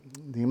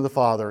In the name of the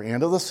Father,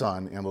 and of the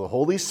Son, and of the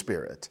Holy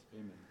Spirit.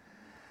 Amen.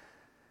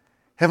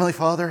 Heavenly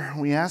Father,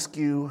 we ask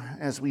you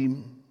as we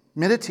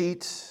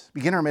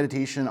begin our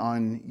meditation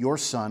on your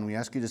Son, we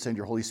ask you to send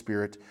your Holy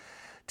Spirit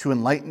to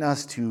enlighten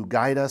us, to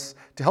guide us,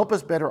 to help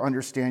us better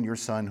understand your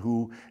Son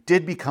who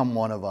did become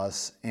one of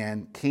us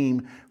and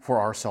came for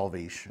our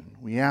salvation.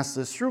 We ask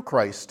this through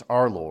Christ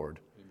our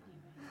Lord. Amen.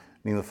 In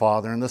the name of the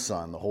Father, and the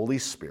Son, the Holy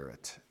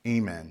Spirit.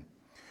 Amen.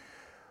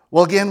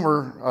 Well, again,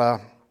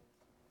 we're...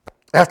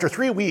 After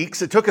 3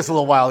 weeks, it took us a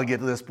little while to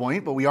get to this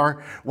point, but we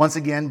are once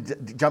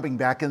again jumping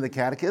back into the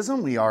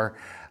Catechism. We are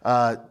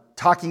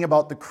talking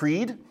about the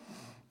Creed.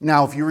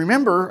 Now, if you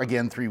remember,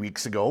 again, 3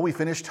 weeks ago, we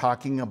finished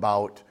talking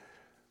about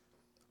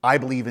I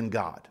believe in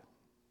God,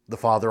 the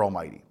Father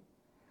Almighty.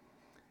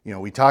 You know,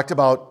 we talked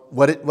about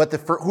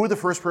who the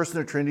first person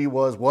of the Trinity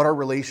was, what our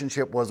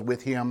relationship was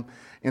with Him,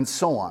 and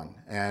so on,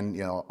 and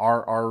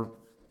our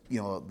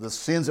the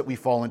sins that we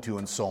fall into,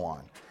 and so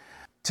on.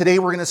 Today,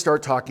 we're going to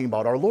start talking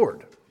about our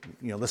Lord.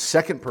 The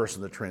second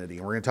person of the Trinity.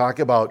 And we're going to talk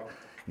about,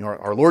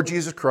 our Lord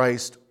Jesus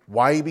Christ,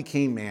 why He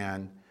became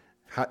man,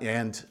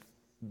 and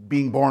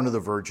being born of the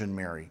Virgin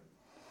Mary.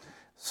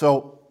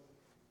 So,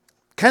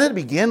 kind of to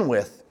begin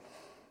with,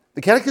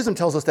 the Catechism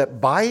tells us that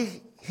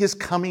by His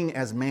coming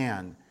as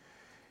man,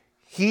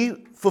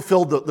 He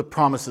fulfilled the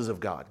promises of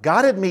God.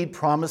 God had made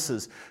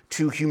promises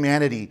to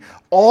humanity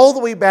all the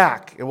way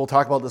back, and we'll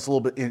talk about this a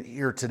little bit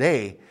here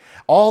today,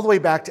 all the way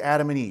back to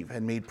Adam and Eve,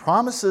 and made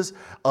promises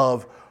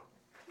of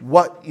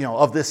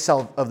of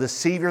this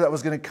Savior that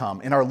was going to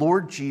come. And our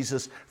Lord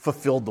Jesus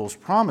fulfilled those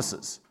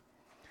promises.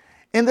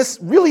 And this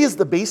really is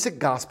the basic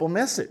gospel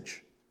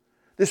message.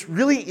 This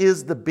really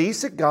is the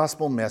basic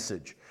gospel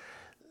message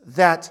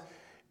that,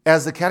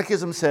 as the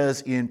Catechism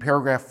says in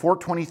paragraph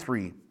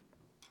 423,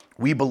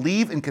 we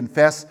believe and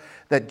confess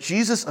that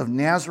Jesus of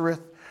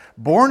Nazareth,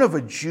 born of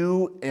a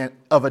Jew and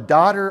of a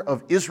daughter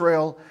of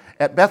Israel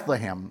at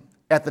Bethlehem,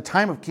 at the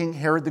time of King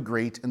Herod the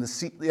Great and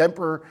the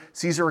Emperor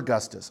Caesar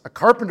Augustus, a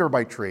carpenter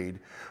by trade,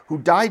 who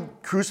died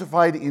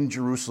crucified in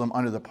Jerusalem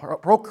under the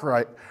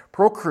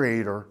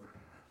procurator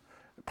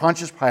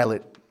Pontius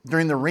Pilate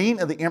during the reign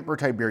of the Emperor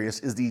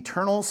Tiberius, is the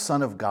eternal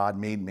Son of God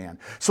made man.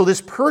 So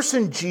this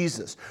person,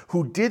 Jesus,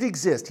 who did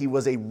exist, He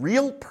was a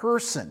real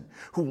person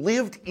who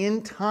lived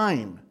in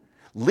time,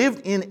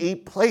 lived in a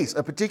place,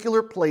 a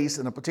particular place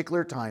in a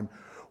particular time,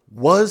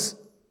 was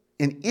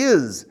and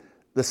is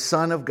the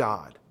Son of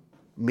God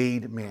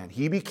made man.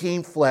 He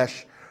became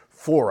flesh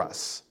for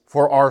us,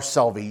 for our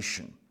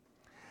salvation.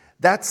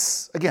 That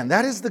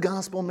is the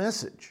gospel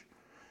message.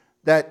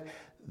 That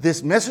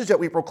this message that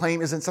we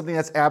proclaim isn't something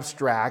that's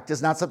abstract,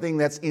 it's not something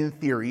that's in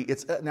theory,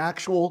 it's an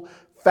actual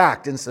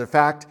fact. It's a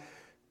fact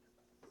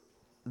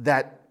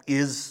that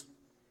is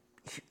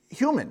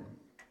human.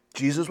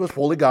 Jesus was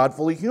fully God,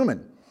 fully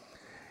human.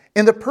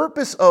 And the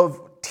purpose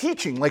of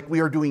teaching, like we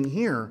are doing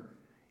here,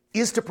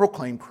 is to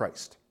proclaim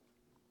Christ.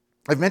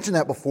 I've mentioned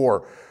that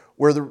before,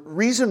 where the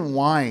reason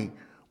why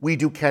we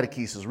do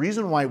catechesis, the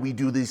reason why we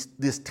do this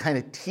kind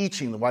of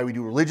teaching, why we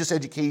do religious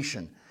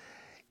education,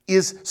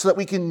 is so that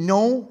we can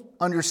know,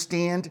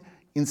 understand,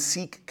 and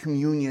seek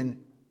communion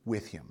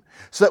with Him.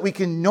 So that we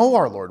can know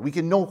our Lord, we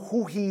can know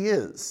who He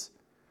is.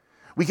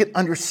 We can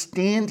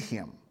understand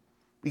Him.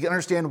 We can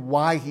understand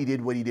why He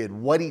did what He did,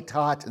 what He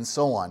taught, and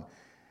so on.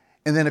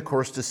 And then, of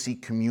course, to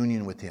seek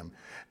communion with Him.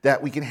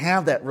 That we can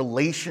have that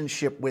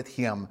relationship with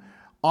Him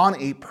on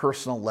a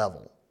personal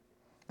level.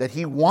 That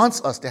He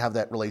wants us to have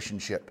that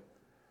relationship,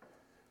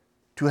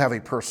 to have a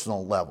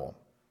personal level.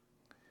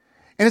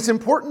 And it's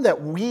important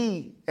that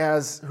we,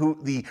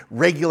 the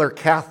regular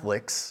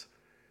Catholics,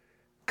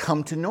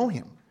 come to know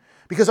Him.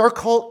 Because our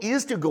call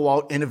is to go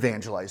out and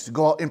evangelize, to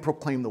go out and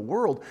proclaim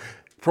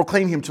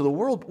Him to the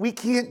world. We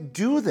can't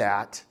do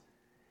that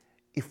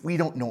if we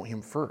don't know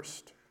Him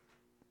first.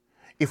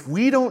 If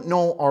we don't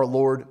know our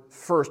Lord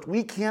first,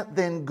 we can't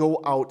then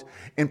go out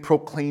and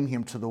proclaim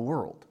Him to the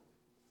world.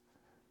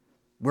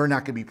 We're not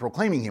going to be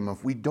proclaiming Him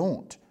if we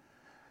don't.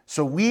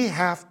 So we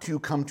have to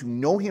come to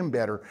know Him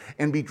better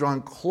and be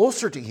drawn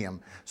closer to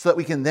Him so that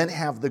we can then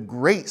have the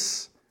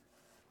grace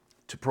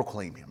to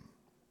proclaim Him.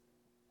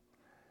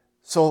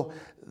 So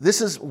this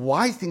is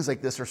why things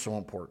like this are so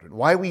important.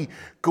 Why we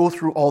go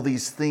through all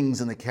these things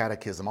in the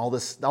Catechism, all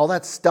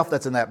that stuff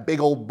that's in that big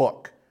old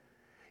book,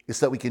 is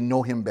so that we can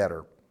know Him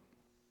better.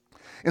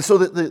 And so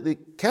the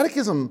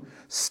Catechism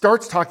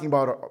starts talking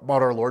about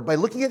our Lord by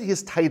looking at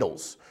His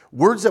titles.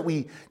 Names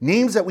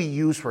that we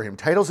use for Him,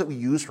 titles that we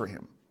use for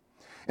Him.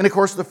 And of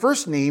course, the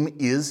first name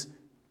is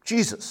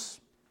Jesus.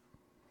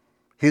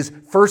 His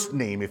first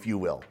name, if you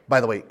will.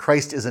 By the way,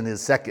 Christ isn't His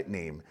second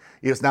name.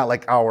 It's not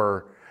like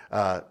our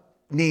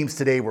names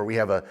today where we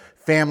have a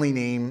family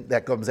name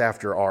that comes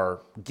after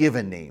our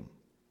given name.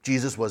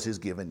 Jesus was His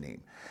given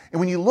name. And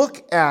when you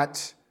look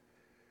at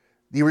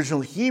the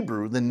original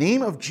Hebrew, the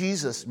name of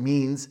Jesus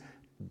means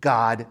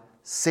God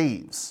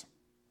saves.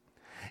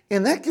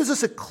 And that gives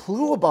us a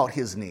clue about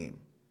His name.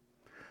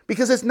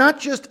 Because it's not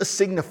just a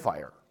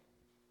signifier.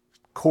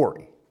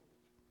 Corey,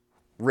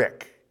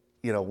 Rick,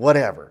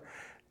 whatever.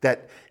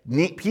 That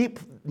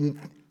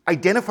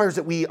identifiers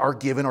that we are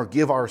given or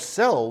give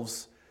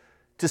ourselves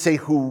to say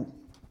who,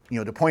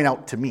 to point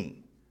out to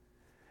me.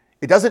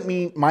 It doesn't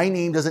mean, my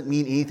name doesn't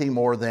mean anything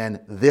more than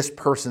this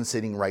person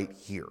sitting right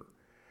here.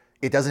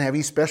 It doesn't have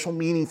any special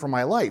meaning for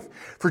my life.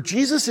 For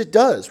Jesus, it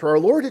does. For our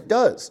Lord, it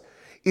does.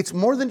 It's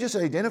more than just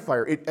an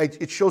identifier.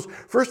 It shows,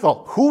 first of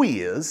all, who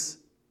he is,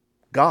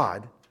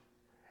 God,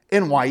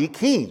 and why he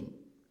came,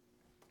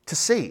 to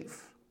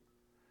save.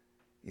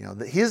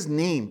 That his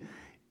name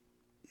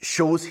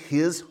shows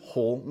his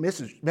whole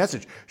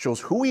message, shows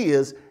who he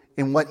is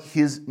and what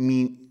his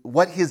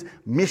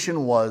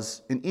mission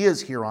was and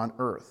is here on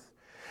earth.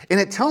 And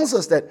it tells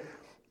us that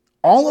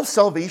all of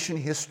salvation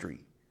history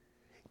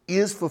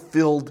is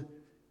fulfilled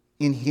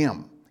in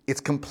him.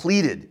 It's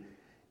completed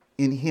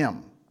in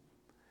him.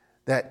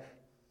 That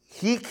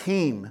he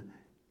came,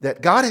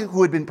 that God,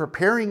 who had been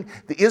preparing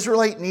the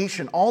Israelite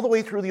nation all the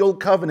way through the Old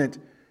Covenant,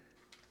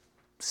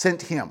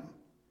 sent him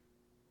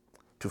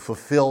to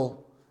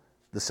fulfill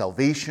the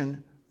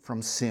salvation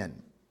from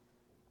sin.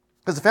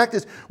 Because the fact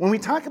is, when we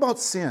talk about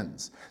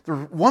sins,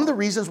 one of the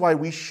reasons why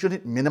we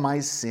shouldn't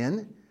minimize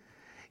sin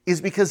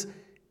is because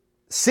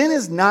sin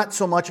is not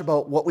so much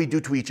about what we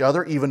do to each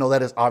other, even though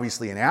that is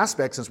obviously an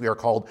aspect since we are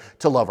called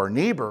to love our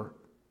neighbor.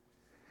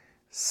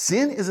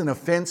 Sin is an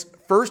offense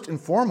first and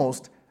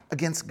foremost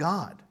against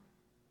God.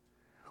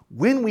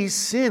 When we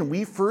sin,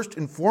 we first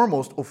and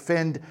foremost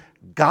offend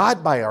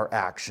God by our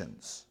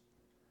actions.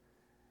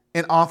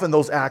 And often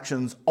those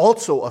actions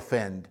also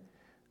offend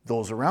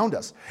those around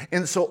us.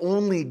 And so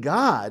only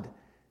God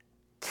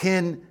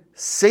can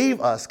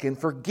save us, can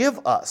forgive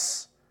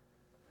us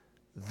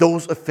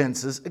those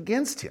offenses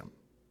against him.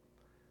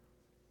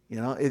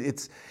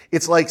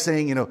 It's like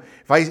saying,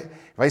 if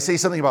I say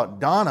something about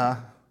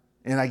Donna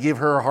and I give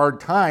her a hard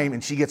time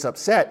and she gets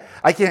upset,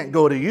 I can't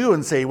go to you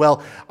and say,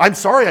 well, I'm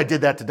sorry I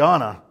did that to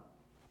Donna.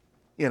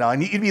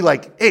 And you'd be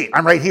like, hey,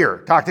 I'm right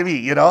here. Talk to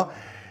me,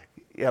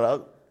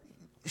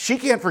 She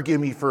can't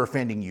forgive me for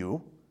offending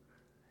you.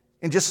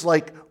 And just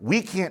like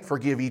we can't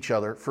forgive each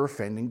other for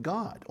offending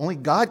God. Only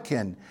God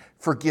can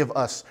forgive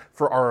us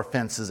for our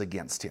offenses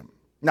against him.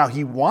 Now,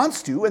 he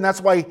wants to, and that's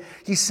why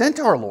he sent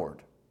our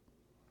Lord.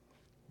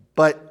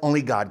 But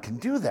only God can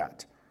do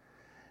that.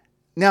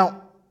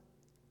 Now,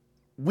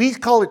 we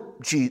call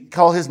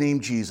his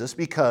name Jesus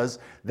because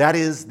that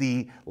is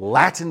the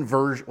Latin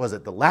version,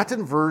 the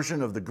Latin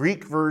version of the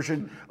Greek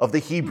version of the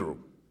Hebrew.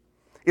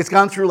 It's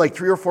gone through like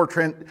 3 or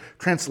 4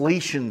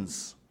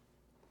 translations.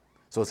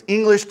 So it's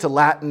English to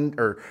Latin,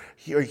 or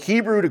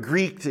Hebrew to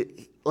Greek to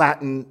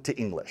Latin to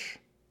English,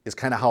 is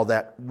kind of how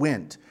that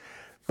went.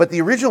 But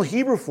the original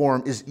Hebrew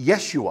form is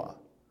Yeshua.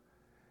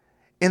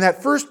 In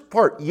that first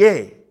part,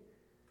 Yeh,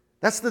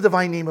 that's the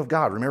divine name of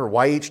God. Remember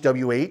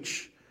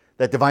YHWH?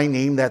 That divine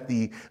name that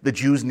the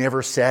Jews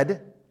never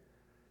said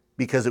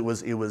because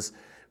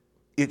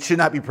it should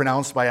not be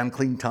pronounced by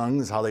unclean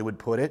tongues, how they would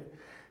put it.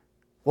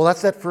 Well,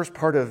 that's that first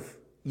part of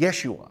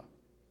Yeshua,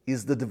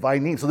 is the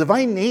divine name. So the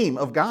divine name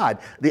of God,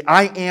 the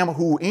I am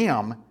who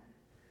am,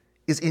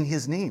 is in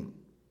his name.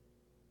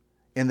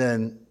 And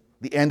then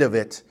the end of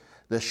it,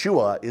 the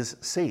Shua, is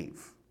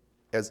save.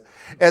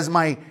 As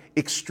my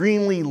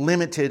extremely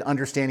limited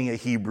understanding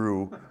of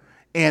Hebrew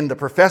and the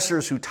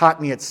professors who taught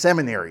me at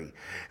seminary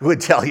would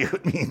tell you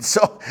it means.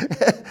 So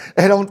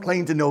I don't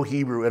claim to know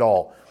Hebrew at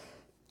all.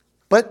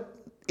 But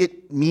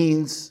it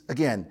means,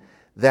 again,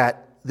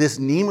 that this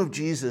name of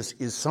Jesus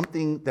is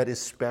something that is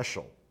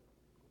special.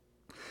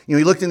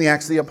 You looked in the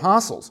Acts of the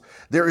Apostles.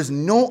 There is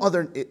no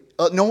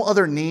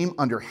other name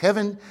under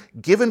heaven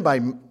given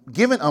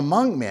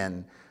among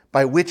men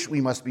by which we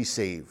must be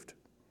saved.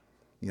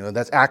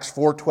 That's Acts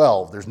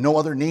 4:12. There's no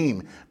other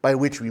name by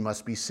which we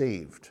must be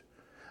saved.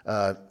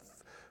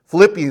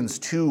 Philippians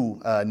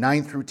 2,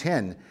 9 through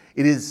 10.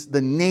 It is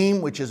the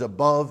name which is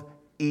above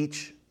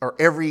each or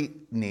every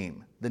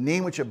name. The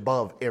name which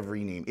above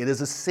every name. It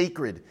is a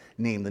sacred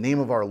name, the name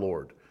of our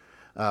Lord.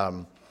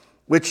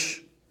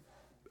 Which,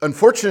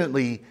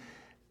 unfortunately,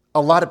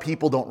 a lot of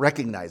people don't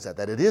recognize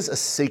that it is a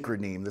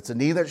sacred name. That's a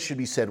name that should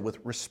be said with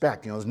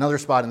respect. There's another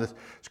spot in the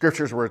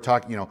scriptures where we're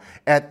talking,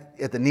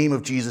 at the name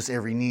of Jesus,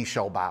 every knee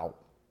shall bow.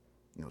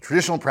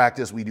 Traditional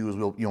practice we do is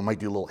we'll might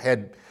do a little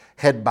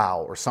head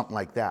bow or something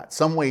like that.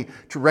 Some way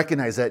to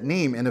recognize that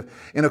name.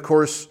 And of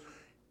course,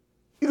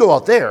 you go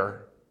out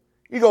there,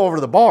 you go over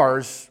to the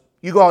bars,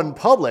 you go out in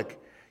public,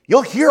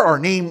 you'll hear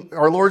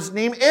our Lord's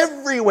name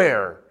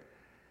everywhere.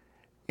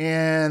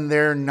 And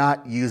they're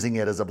not using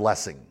it as a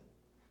blessing.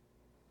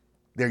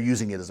 They're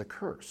using it as a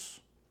curse.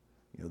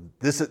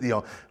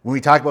 When we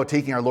talk about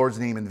taking our Lord's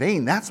name in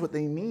vain, that's what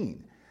they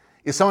mean.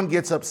 If someone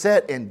gets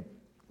upset and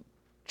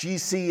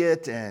GC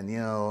it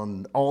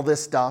and all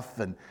this stuff,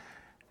 and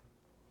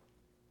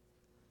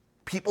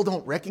people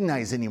don't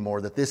recognize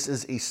anymore that this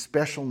is a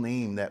special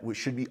name that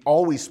should be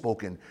always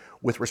spoken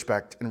with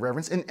respect and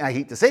reverence. And I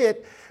hate to say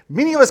it,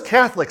 many of us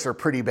Catholics are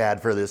pretty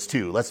bad for this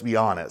too, let's be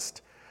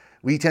honest.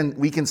 We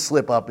can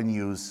slip up and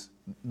use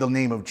the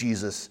name of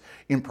Jesus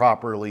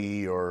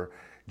improperly or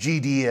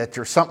GD it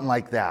or something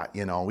like that.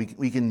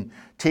 We can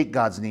take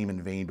God's name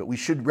in vain, but we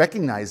should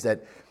recognize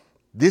that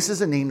This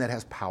is a name that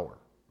has power.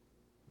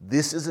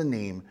 This is a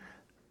name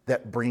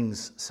that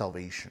brings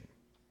salvation.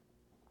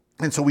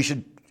 And so we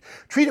should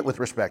treat it with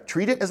respect.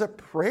 Treat it as a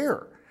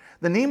prayer.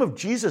 The name of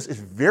Jesus is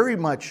very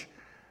much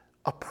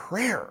a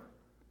prayer.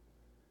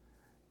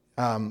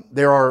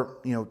 There are,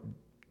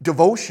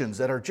 devotions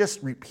that are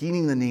just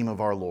repeating the name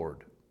of our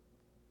Lord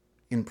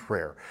in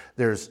prayer.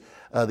 There's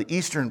the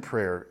Eastern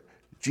prayer,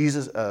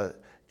 Jesus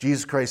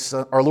Christ,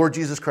 our Lord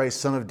Jesus Christ,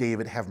 Son of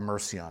David, have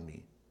mercy on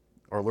me.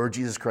 Our Lord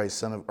Jesus Christ,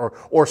 Son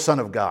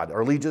of God.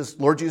 Our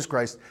Lord Jesus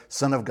Christ,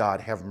 Son of God,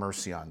 have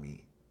mercy on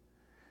me.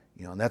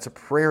 And that's a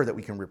prayer that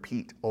we can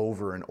repeat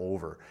over and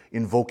over,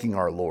 invoking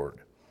our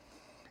Lord.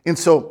 And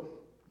so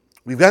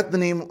we've got the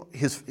name,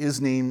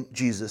 his name,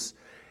 Jesus,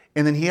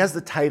 and then he has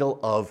the title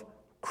of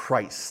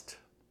Christ.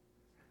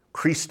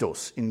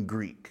 Christos in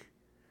Greek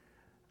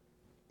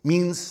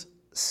means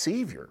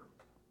Savior.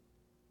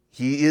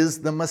 He is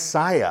the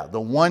Messiah,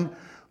 the one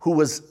who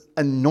was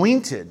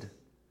anointed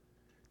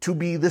to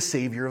be the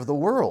Savior of the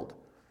world.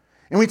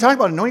 And we talk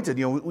about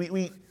anointed,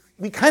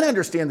 we kind of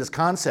understand this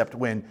concept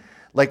when,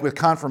 like with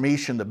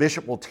confirmation, the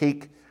bishop will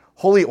take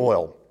holy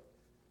oil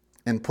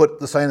and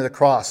put the sign of the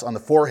cross on the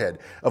forehead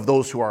of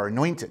those who are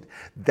anointed.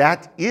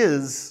 That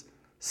is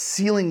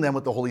sealing them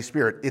with the Holy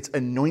Spirit. It's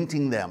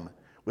anointing them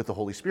with the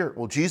Holy Spirit.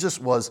 Well, Jesus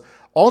was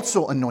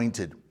also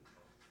anointed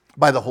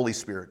by the Holy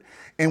Spirit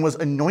and was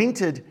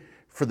anointed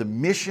for the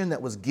mission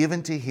that was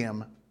given to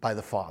him by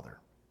the Father.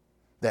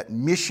 That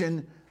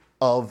mission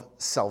of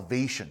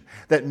salvation.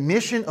 That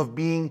mission of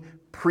being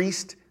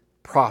priest,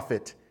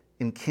 prophet,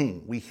 and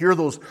king. We hear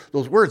those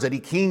words, that he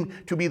came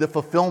to be the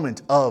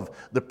fulfillment of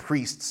the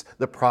priests,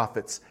 the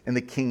prophets, and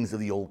the kings of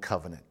the old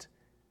covenant.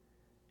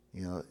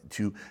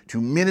 To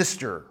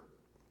minister,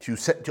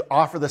 to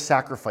offer the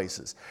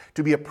sacrifices,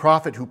 to be a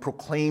prophet who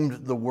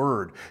proclaimed the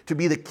word, to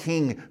be the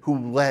king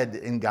who led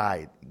and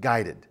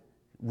guided,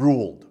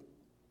 ruled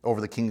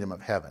over the kingdom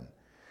of heaven.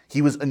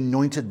 He was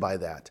anointed by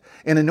that,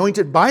 and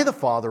anointed by the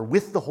Father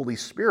with the Holy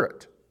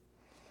Spirit.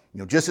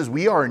 Just as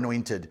we are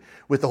anointed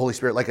with the Holy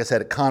Spirit, like I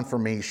said, at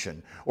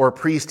confirmation, or a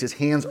priest, his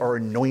hands are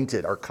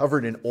anointed, are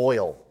covered in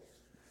oil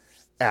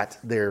at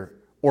their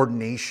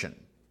ordination,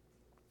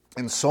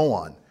 and so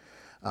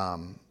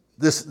on.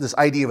 This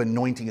idea of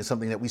anointing is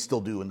something that we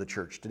still do in the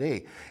church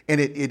today.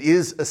 And it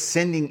is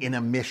ascending in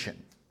a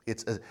mission.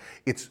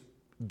 It's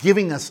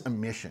giving us a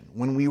mission.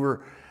 When we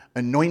were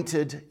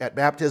anointed at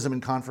baptism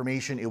and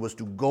confirmation, it was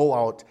to go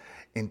out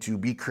and to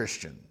be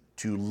Christian,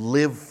 to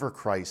live for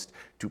Christ,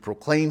 to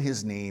proclaim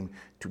his name,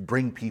 to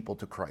bring people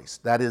to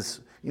Christ. That is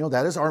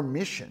our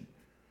mission.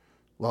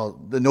 Well,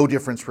 no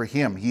difference for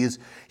him. He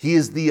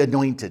is the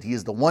anointed. He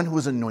is the one who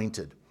is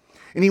anointed.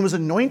 And he was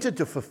anointed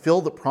to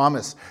fulfill the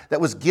promise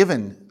that was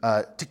given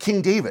to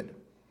King David.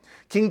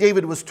 King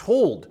David was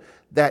told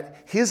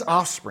that his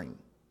offspring,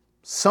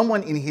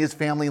 someone in his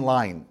family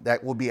line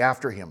that will be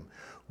after him,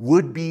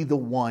 would be the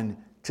one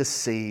to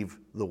save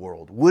the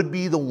world, would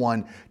be the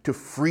one to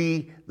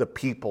free the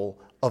people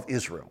of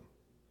Israel.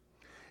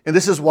 And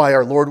this is why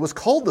our Lord was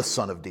called the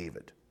Son of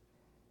David.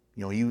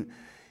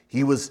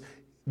 He was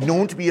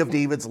known to be of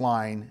David's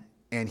line,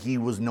 and he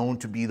was known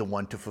to be the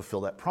one to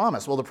fulfill that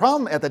promise. Well, the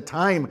problem at the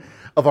time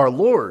of our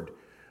Lord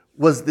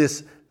was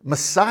this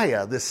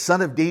Messiah, this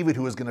Son of David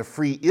who was going to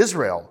free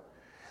Israel.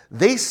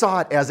 They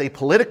saw it as a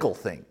political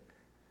thing.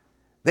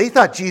 They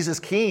thought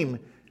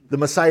the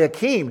Messiah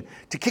came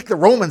to kick the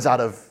Romans out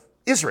of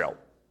Israel.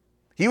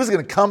 He was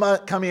going to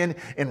come in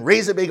and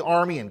raise a big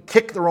army and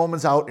kick the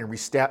Romans out and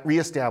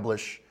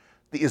reestablish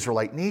the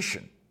Israelite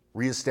nation,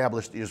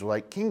 reestablish the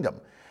Israelite kingdom.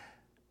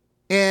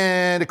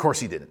 And of course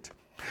he didn't.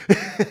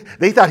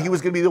 They thought he was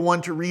going to be the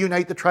one to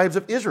reunite the tribes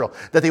of Israel,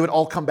 that they would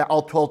all come back,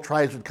 all 12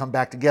 tribes would come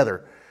back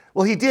together.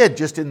 Well, he did,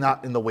 just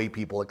not in the way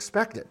people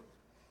expected.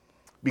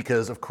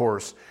 Because, of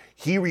course,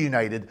 he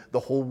reunited the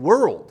whole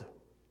world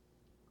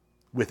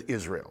with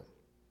Israel,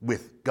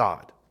 with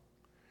God.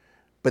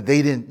 But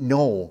they didn't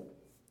know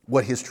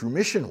what his true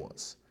mission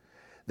was.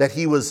 That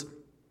he was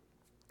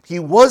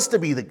to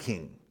be the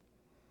king.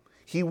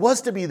 He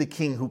was to be the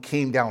king who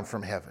came down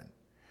from heaven.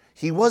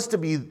 He was to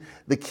be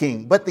the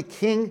king, but the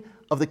king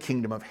of the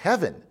kingdom of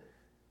heaven.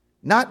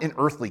 Not an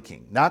earthly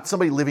king, not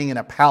somebody living in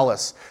a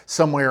palace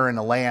somewhere in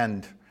a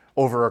land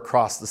over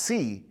across the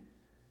sea,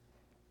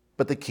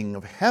 but the king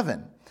of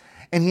heaven.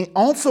 And he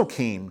also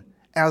came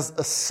as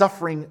a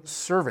suffering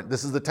servant.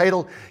 This is the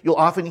title you'll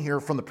often hear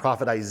from the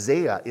prophet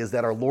Isaiah, is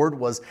that our Lord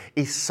was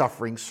a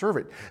suffering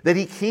servant, that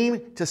he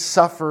came to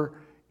suffer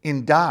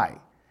and die.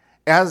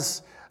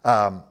 As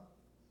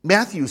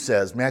Matthew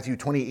says, Matthew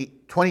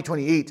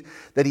 20:28,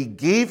 that he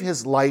gave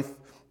his life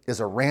as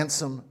a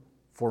ransom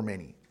for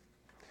many.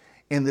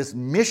 And this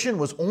mission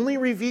was only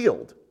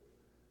revealed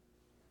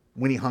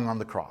when he hung on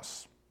the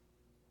cross.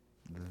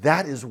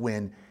 That is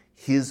when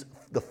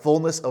the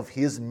fullness of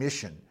his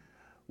mission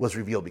was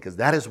revealed, because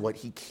that is what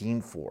he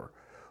came for,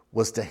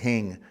 was to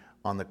hang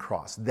on the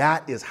cross.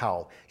 That is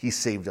how he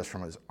saved us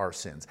from our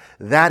sins.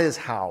 That is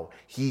how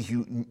he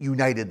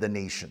united the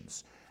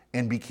nations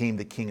and became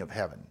the king of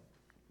heaven,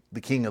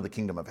 the king of the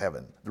kingdom of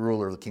heaven, the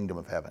ruler of the kingdom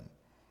of heaven.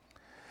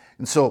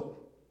 And so,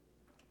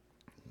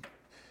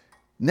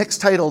 next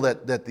title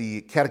that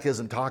the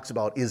Catechism talks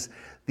about is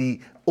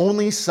the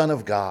only Son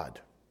of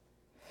God.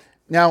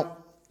 Now,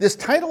 this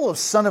title of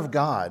Son of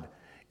God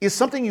is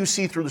something you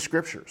see through the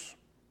Scriptures.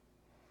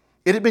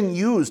 It had been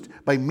used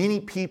by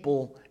many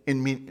people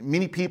in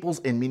many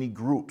peoples and many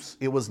groups.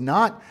 It was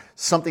not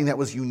something that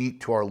was unique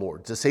to our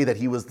Lord to say that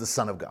he was the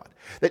Son of God.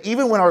 That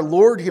even when our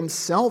Lord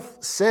himself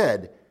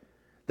said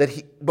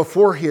that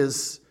before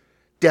his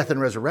death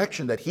and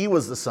resurrection that he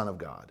was the Son of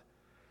God,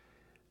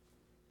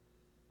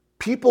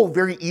 people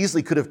very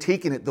easily could have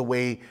taken it the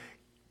way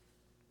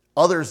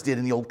others did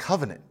in the Old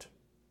Covenant.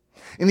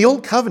 In the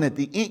Old Covenant,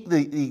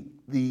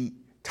 the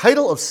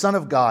title of Son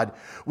of God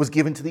was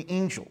given to the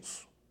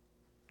angels.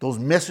 Those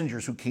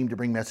messengers who came to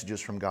bring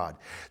messages from God.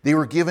 They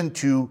were given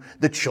to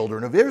the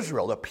children of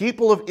Israel. The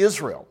people of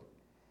Israel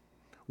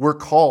were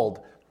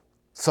called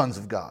sons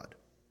of God.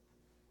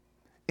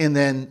 And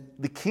then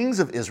the kings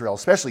of Israel,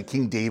 especially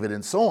King David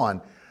and so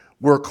on,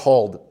 were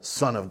called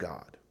sons of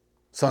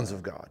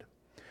God.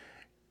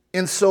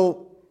 And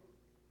so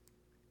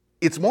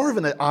it's more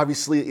of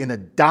obviously an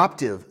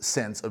adoptive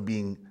sense of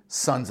being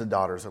sons and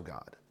daughters of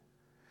God.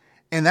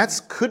 And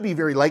that could be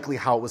very likely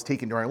how it was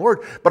taken to our Lord.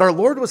 But our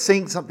Lord was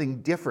saying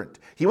something different.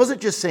 He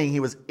wasn't just saying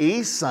he was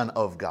a son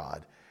of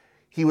God.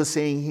 He was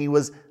saying he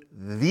was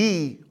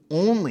the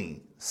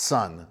only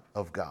Son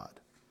of God.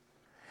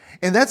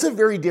 And that's a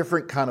very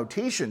different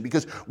connotation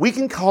because we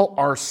can call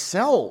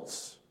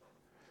ourselves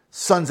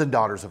sons and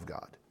daughters of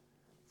God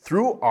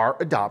through our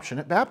adoption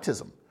at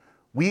baptism.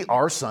 We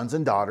are sons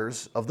and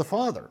daughters of the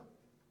Father.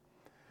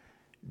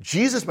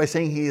 Jesus, by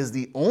saying he is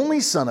the only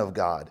Son of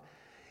God,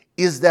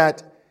 is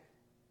that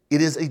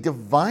it is a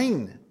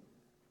divine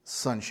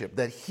sonship,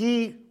 that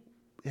he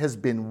has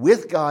been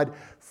with God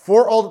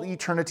for all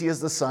eternity as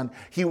the Son.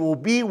 He will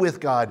be with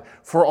God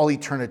for all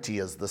eternity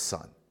as the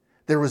Son.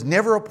 There was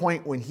never a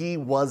point when he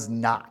was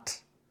not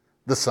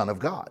the Son of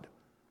God.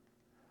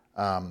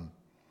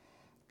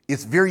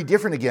 It's very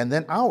different again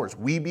than ours.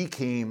 We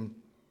became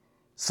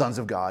sons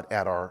of God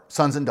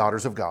sons and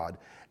daughters of God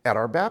at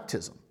our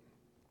baptism.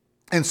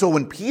 And so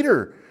when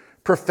Peter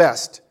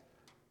professed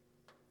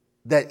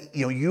that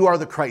you are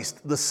the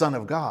Christ, the Son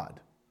of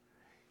God,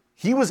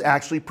 he was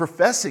actually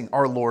professing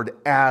our Lord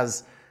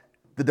as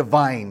the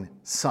divine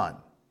Son,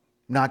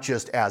 not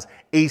just as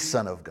a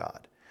Son of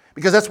God.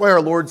 Because that's why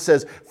our Lord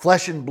says,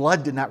 flesh and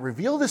blood did not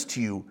reveal this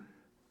to you,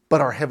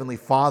 but our Heavenly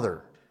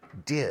Father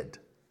did.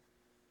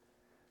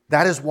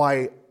 That is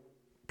why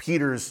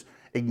Peter's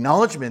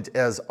acknowledgement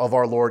of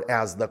our Lord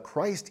as the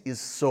Christ is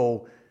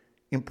so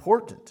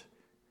important.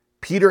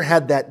 Peter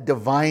had that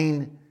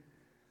divine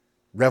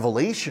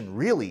revelation,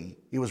 really.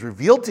 It was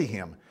revealed to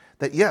him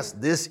that, yes,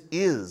 this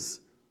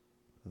is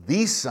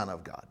the Son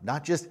of God,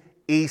 not just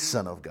a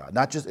Son of God,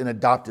 not just an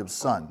adoptive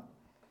son.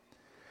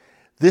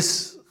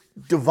 This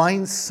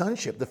divine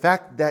sonship, the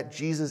fact that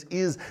Jesus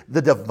is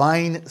the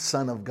divine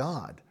Son of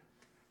God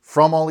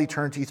from all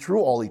eternity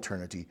through all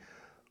eternity,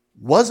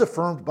 was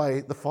affirmed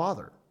by the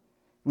Father.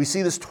 We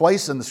see this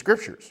twice in the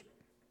Scriptures.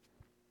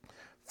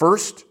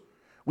 First,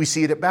 we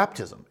see it at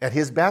baptism, at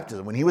his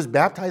baptism. When he was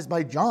baptized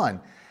by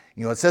John,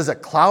 it says a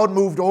cloud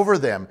moved over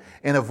them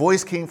and a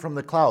voice came from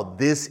the cloud.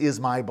 This is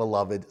my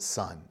beloved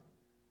Son.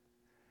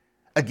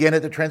 Again,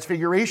 at the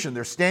Transfiguration,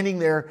 they're standing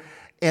there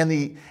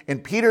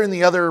and Peter and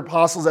the other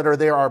apostles that are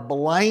there are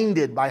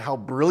blinded by how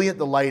brilliant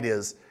the light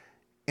is,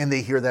 and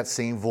they hear that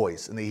same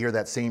voice and they hear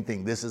that same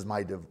thing. This is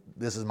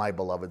my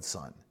beloved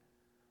Son.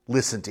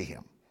 Listen to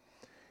him.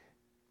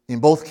 In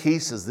both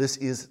cases, this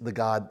is the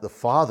God, the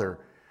Father,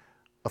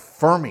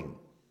 affirming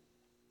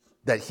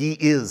that he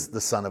is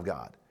the Son of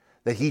God,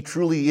 that he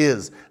truly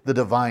is the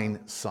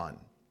divine Son,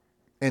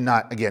 and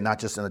not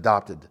just an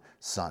adopted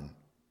son.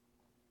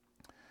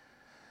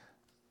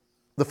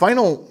 The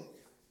final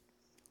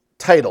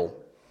title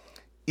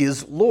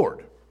is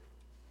Lord.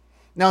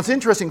 Now, it's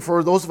interesting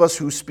for those of us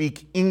who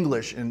speak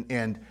English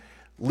and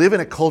live in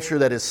a culture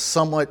that is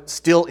somewhat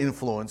still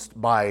influenced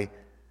by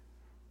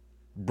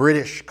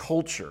British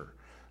culture.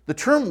 The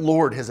term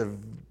Lord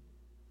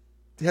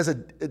it's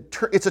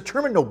a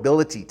term of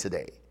nobility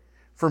today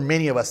for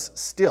many of us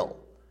still.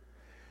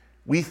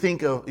 We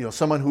think of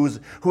someone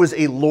who is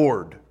a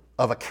lord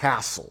of a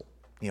castle,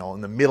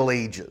 in the Middle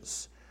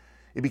Ages.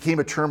 It became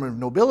a term of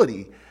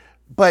nobility,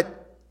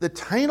 but the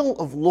title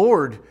of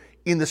Lord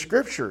in the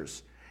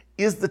Scriptures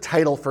is the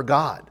title for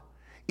God.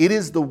 It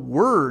is the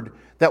word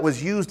that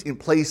was used in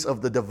place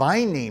of the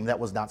divine name that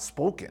was not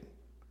spoken.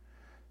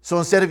 So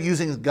instead of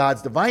using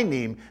God's divine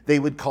name, they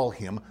would call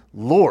him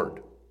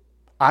Lord.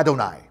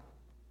 Adonai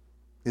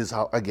is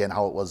how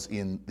it was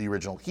in the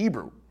original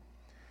Hebrew.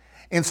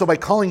 And so by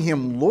calling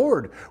him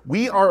Lord,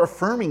 we are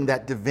affirming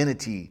that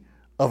divinity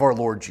of our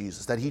Lord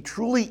Jesus, that he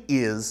truly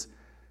is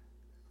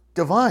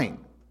divine.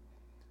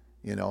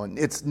 And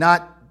it's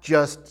not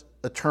just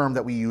a term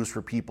that we use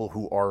for people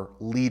who are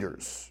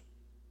leaders,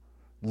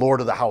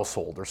 Lord of the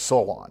household, or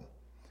so on.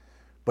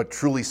 But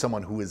truly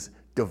someone who is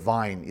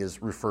divine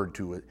is referred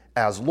to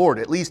as Lord,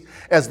 at least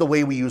as the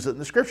way we use it in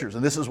the Scriptures.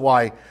 And this is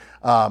why,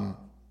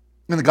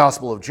 In the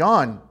Gospel of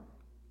John,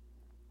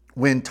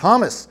 when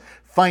Thomas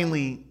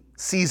finally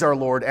sees our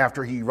Lord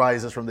after he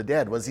rises from the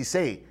dead, what does he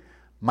say?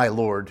 My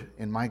Lord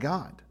and my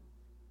God.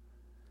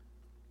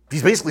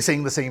 He's basically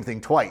saying the same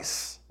thing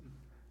twice.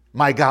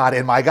 My God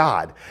and my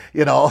God,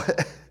 you know.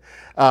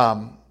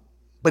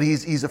 But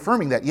he's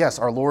affirming that, yes,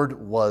 our Lord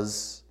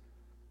was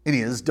and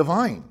is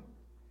divine.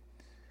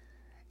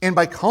 And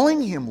by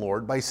calling him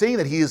Lord, by saying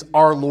that he is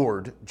our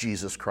Lord,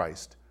 Jesus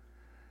Christ,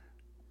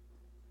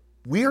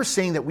 we are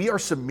saying that we are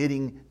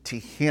submitting to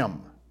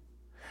him,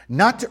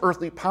 not to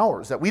earthly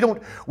powers, that we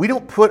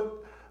don't put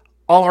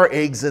all our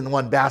eggs in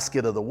one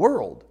basket of the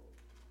world.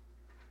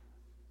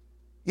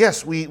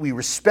 Yes, we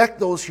respect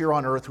those here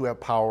on earth who have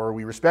power,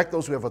 we respect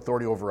those who have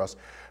authority over us,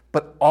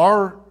 but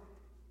our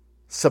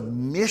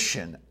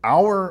submission,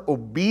 our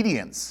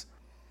obedience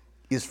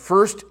is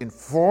first and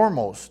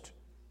foremost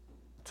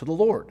to the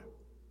Lord.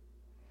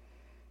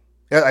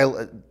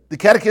 The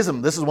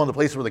Catechism, this is one of the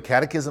places where the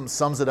Catechism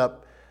sums it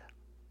up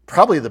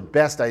probably the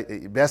best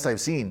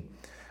I've seen.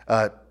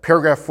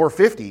 Paragraph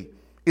 450,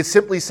 it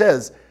simply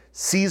says,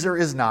 Caesar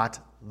is not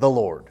the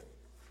Lord.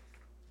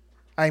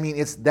 I mean,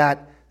 it's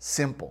that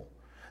simple.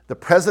 The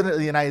President of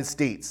the United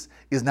States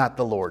is not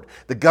the Lord.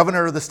 The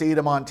governor of the state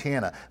of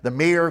Montana, the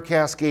mayor of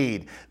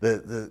Cascade,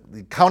 the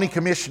county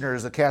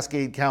commissioners of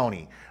Cascade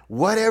County,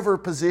 whatever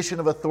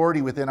position of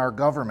authority within our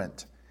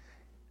government,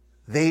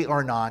 they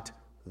are not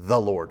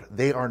the Lord.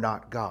 They are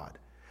not God.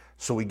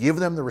 So we give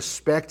them the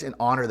respect and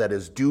honor that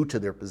is due to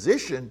their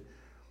position,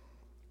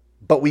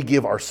 but we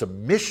give our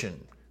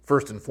submission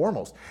first and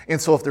foremost.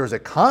 And so if there's a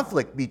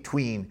conflict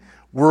between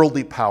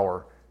worldly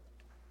power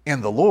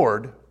and the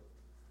Lord,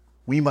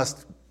 we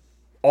must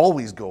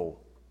always go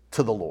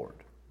to the Lord,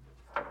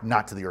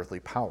 not to the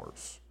earthly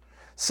powers.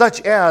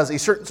 Such as a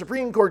certain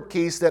Supreme Court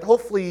case that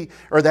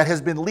that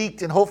has been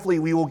leaked, and hopefully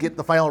we will get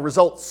the final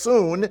results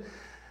soon.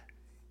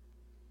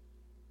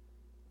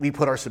 We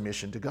put our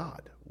submission to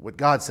God, what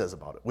God says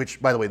about it,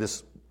 which, by the way,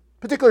 this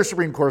particular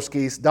Supreme Court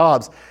case,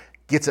 Dobbs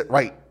gets it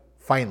right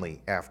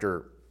finally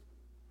after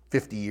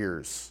 50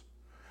 years.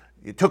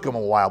 It took them a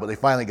while, but they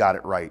finally got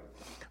it right.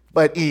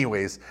 But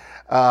anyways,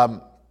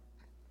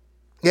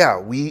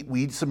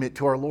 we submit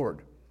to our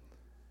Lord.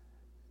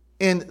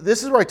 And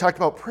this is where I talked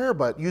about prayer,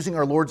 but using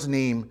our Lord's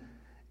name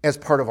as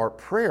part of our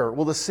prayer.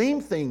 Well, the same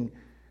thing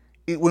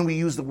when we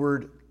use the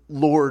word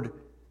Lord,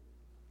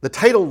 the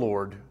title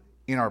Lord,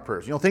 in our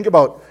prayers. Think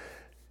about,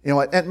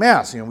 at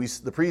Mass,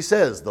 the priest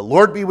says, the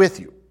Lord be with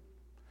you.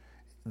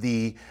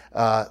 The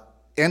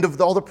end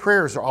of all the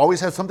prayers always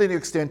have something to the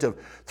extent of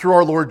through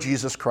our Lord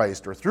Jesus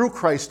Christ or through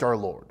Christ our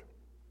Lord.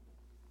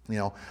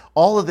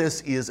 All of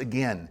this is,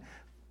 again,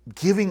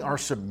 giving our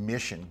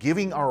submission,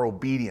 giving our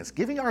obedience,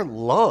 giving our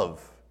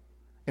love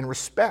and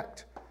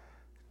respect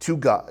to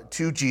God,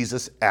 to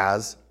Jesus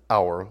as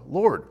our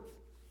Lord.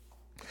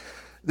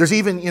 There's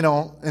even,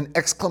 an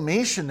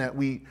exclamation that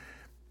we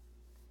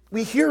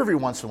hear every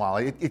once in a while.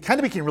 It kind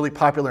of became really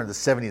popular in the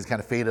 70s,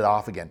 kind of faded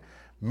off again.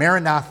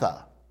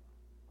 Maranatha,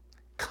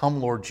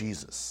 come Lord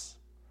Jesus.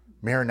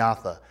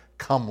 Maranatha,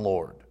 come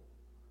Lord.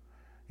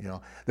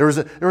 There was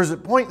a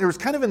point, there was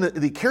kind of in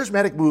the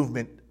charismatic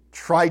movement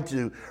tried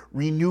to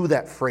renew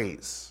that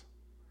phrase.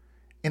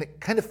 And it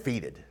kind of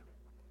faded.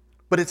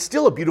 But it's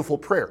still a beautiful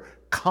prayer.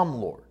 Come,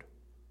 Lord.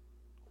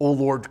 O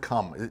Lord,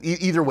 come.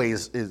 Either way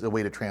is a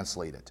way to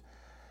translate it.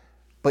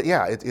 But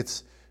yeah,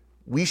 it's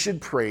we should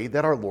pray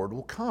that our Lord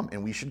will come.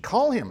 And we should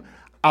call him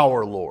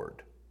our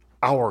Lord,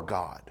 our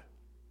God,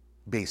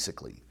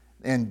 basically.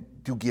 And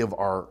to give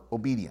our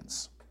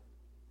obedience.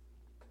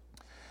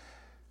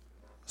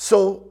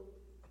 So,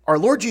 our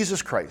Lord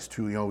Jesus Christ,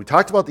 who, we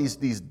talked about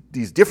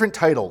these different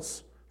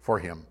titles for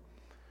him.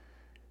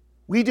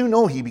 We do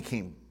know he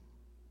became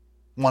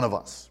one of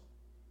us.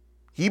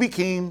 He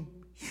became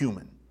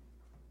human,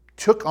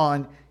 took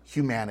on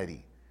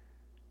humanity,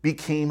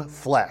 became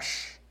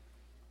flesh.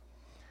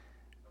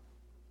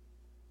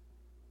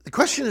 The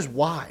question is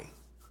why?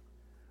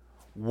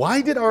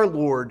 Why did our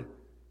Lord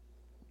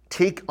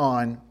take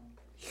on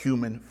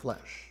human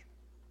flesh?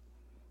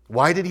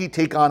 Why did he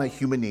take on a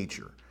human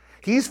nature?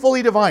 He's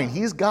fully divine.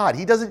 He's God.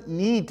 He doesn't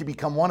need to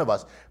become one of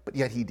us, but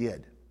yet he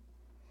did.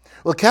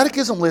 Well, the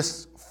Catechism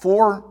lists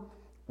 4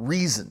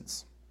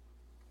 reasons.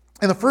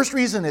 And the first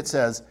reason it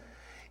says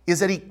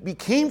is that he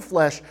became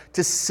flesh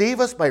to save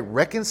us by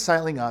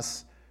reconciling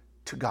us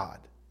to God.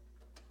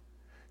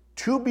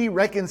 To be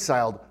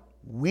reconciled,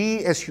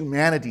 we as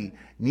humanity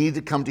need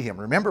to come to him.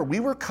 Remember,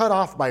 we were cut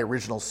off by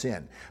original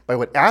sin, by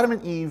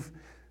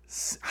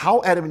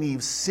how Adam and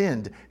Eve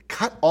sinned,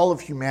 cut all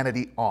of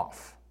humanity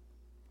off.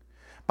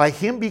 By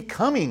him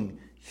becoming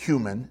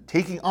human,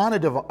 taking on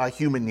a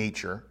human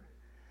nature,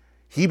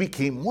 he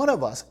became one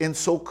of us and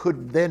so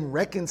could then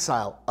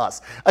reconcile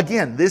us.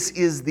 Again, this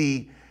is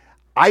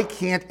I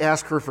can't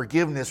ask for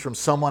forgiveness from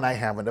someone I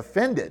haven't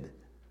offended.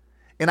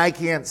 And I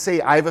can't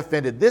say I've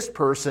offended this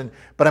person,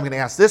 but I'm going to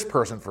ask this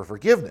person for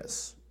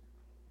forgiveness.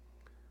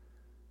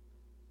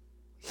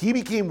 He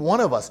became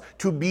one of us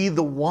to be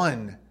the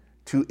one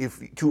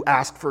to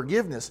ask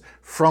forgiveness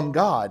from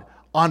God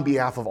on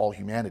behalf of all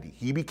humanity.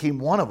 He became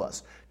one of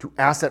us to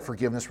ask that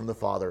forgiveness from the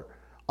Father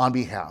on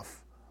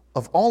behalf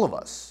of all of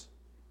us.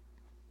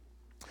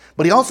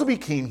 But he also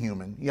became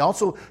human. He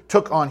also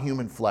took on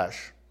human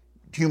flesh,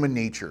 human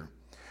nature,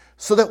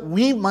 so that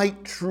we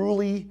might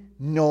truly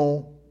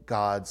know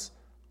God's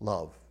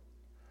love.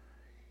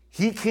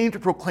 He came to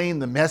proclaim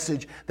the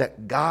message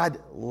that God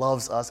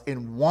loves us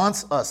and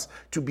wants us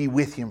to be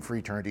with him for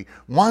eternity,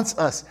 wants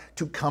us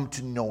to come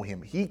to know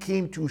him. He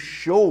came to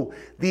show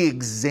the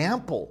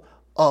example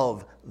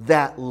of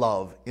that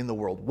love in the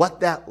world, what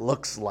that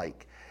looks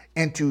like,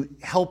 and to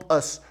help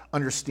us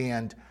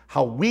understand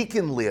how we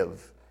can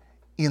live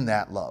in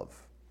that love.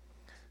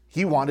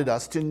 He wanted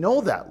us to know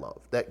that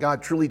love, that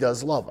God truly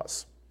does love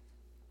us.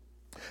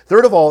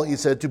 Third of all, he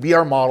said, to be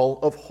our model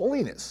of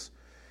holiness.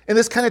 And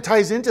this kind of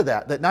ties into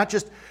that not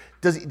just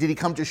did he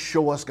come to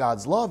show us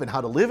God's love and how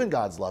to live in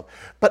God's love,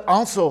 but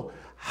also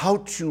how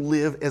to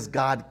live as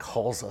God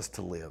calls us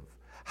to live,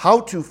 how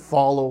to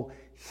follow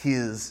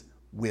his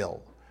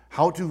will,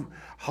 how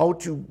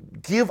to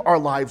give our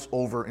lives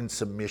over in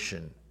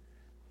submission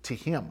to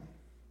him.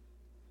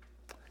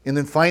 And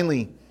then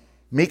finally,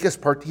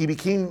 he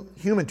became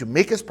human to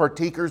make us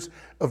partakers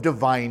of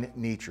divine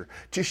nature,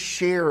 to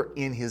share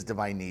in his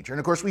divine nature. And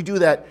of course, we do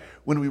that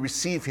when we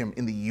receive him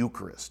in the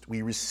Eucharist.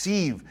 We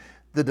receive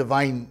the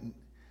divine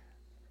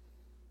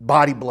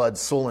body, blood,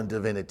 soul, and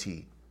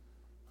divinity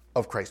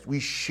of Christ.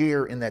 We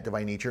share in that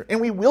divine nature, and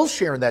we will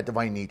share in that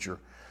divine nature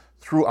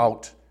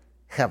throughout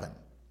heaven,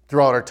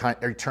 throughout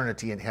our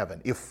eternity in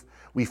heaven, if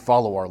we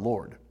follow our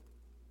Lord.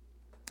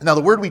 Now,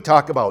 the word we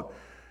talk about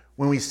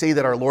when we say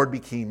that our Lord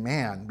became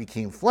man,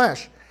 became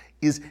flesh,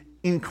 is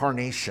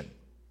incarnation.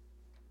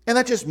 And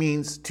that just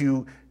means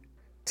to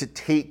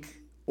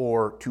take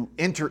or to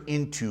enter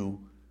into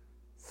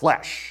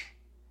flesh.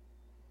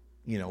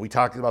 You know, we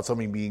talked about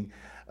somebody being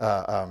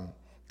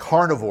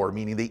carnivore,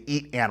 meaning they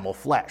eat animal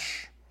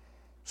flesh.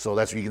 So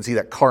that's where you can see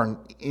that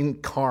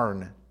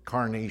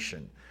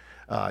incarnation.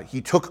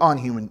 He took on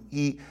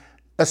he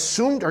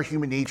assumed our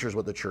human nature is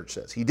what the church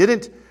says. He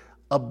didn't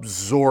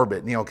absorb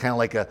it, kind of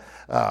like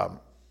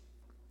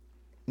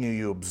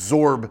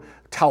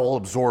towel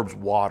absorbs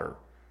water.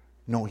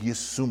 No, he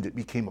assumed it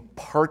became a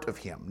part of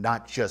him,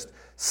 not just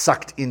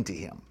sucked into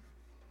him.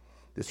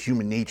 This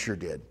human nature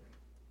did.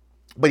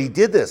 But he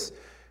did this,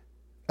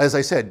 as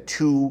I said,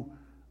 to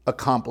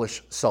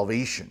accomplish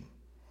salvation.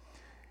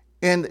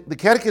 And the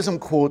Catechism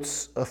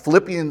quotes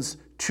Philippians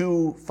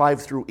 2,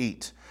 5 through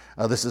 8.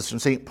 This is from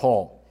St.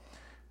 Paul.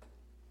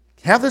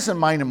 Have this in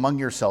mind among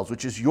yourselves,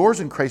 which is yours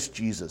in Christ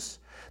Jesus,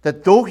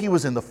 that though he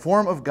was in the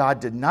form of God,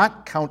 did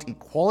not count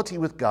equality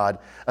with God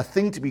a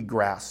thing to be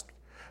grasped,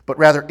 but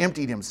rather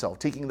emptied himself,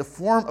 taking the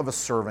form of a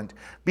servant,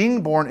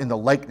 being born in the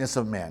likeness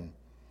of men.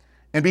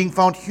 And being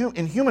found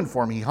in human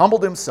form, he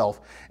humbled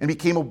himself and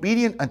became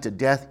obedient unto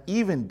death,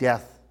 even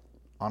death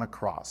on a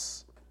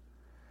cross.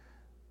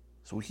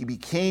 So he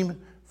became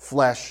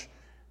flesh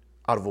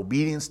out of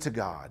obedience to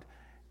God,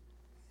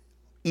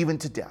 even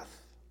to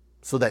death,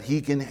 so that he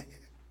can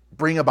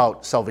bring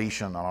about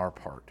salvation on our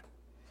part.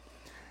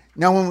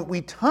 Now, when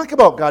we talk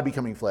about God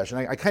becoming flesh,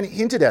 and I kind of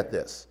hinted at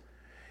this,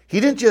 he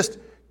didn't just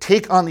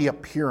take on the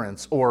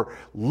appearance or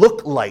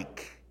look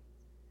like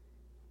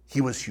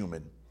he was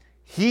human.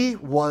 He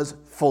was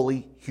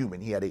fully human.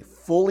 He had a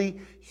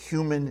fully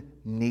human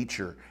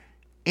nature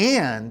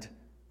and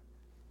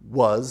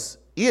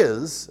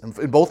is,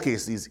 in both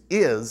cases,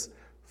 is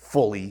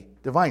fully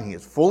divine. He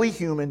is fully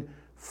human,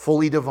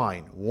 fully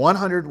divine.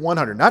 100,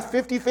 100. Not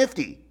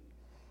 50-50.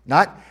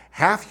 Not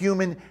half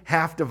human,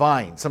 half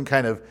divine. Some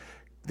kind of,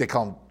 they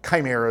call them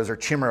chimeras or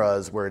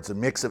chimeras, where it's a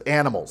mix of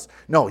animals.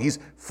 No, he's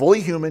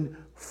fully human,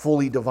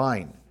 fully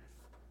divine.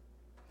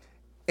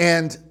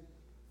 And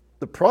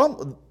the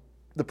problem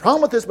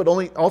with this, but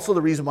also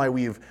the reason why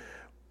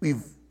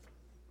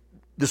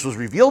this was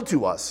revealed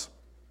to us,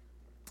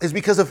 is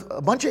because of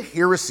a bunch of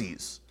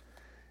heresies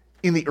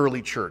in the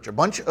early church, a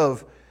bunch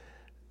of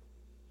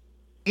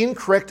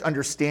incorrect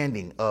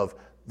understanding of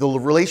the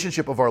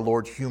relationship of our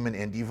Lord, human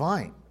and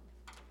divine.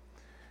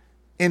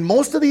 And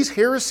most of these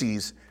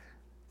heresies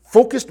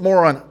focused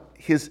more on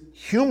his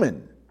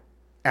human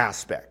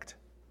aspect,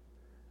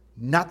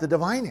 not the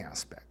divine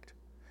aspect.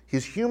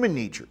 His human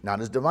nature, not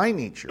his divine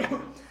nature.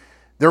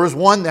 There was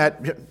one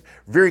that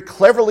very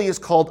cleverly is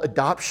called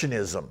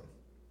adoptionism.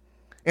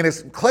 And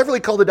it's cleverly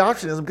called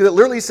adoptionism because it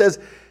literally says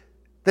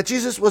that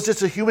Jesus was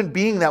just a human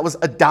being that was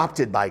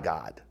adopted by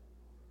God.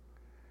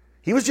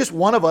 He was just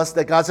one of us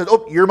that God said,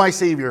 oh, you're my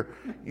Savior.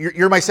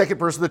 You're my second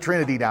person of the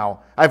Trinity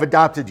now. I've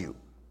adopted you.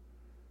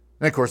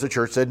 And of course the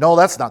church said, no,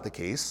 that's not the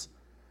case.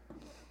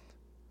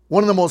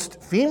 One of the most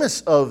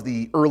famous of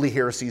the early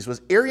heresies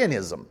was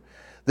Arianism.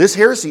 This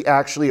heresy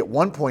actually, at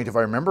one point, if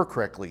I remember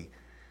correctly,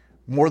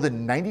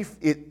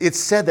 it's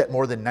said that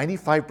more than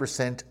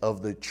 95%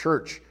 of the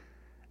church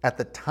at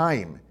the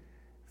time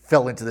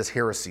fell into this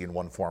heresy in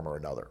one form or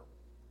another.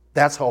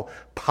 That's how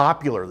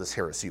popular this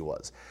heresy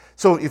was.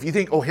 So if you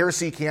think, oh,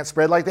 heresy can't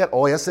spread like that,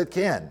 oh, yes, it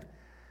can.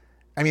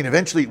 I mean,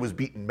 eventually it was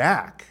beaten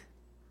back,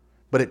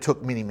 but it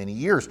took many, many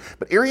years.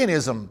 But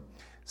Arianism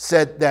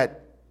said that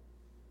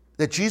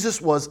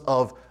Jesus was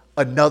of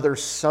another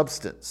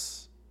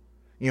substance.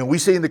 We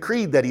say in the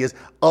Creed that he is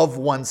of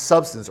one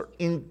substance,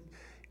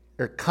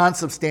 or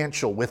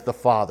consubstantial with the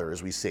Father,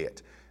 as we say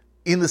it,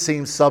 in the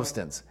same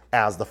substance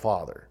as the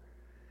Father.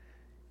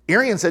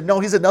 Arian said, no,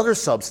 he's another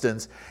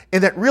substance,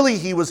 and that really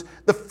he was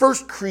the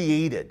first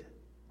created.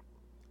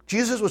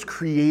 Jesus was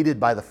created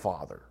by the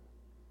Father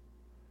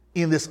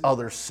in this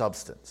other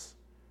substance.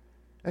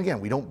 And again,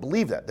 we don't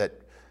believe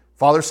that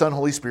Father, Son,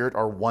 Holy Spirit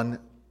are one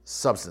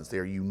substance. They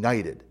are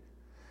united.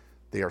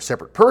 They are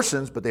separate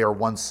persons, but they are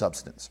one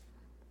substance.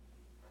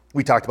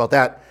 We talked about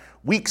that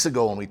weeks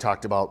ago when we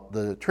talked about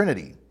the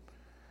Trinity.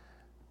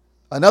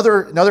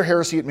 Another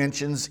heresy it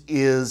mentions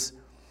is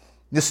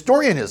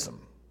Nestorianism.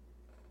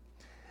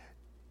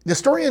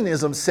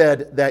 Nestorianism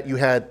said that you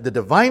had the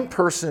divine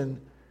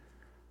person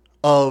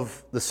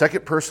of the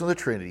second person of the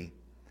Trinity,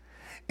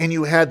 and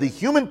you had the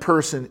human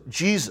person,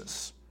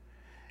 Jesus,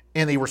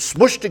 and they were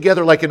smushed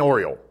together like an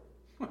Oreo.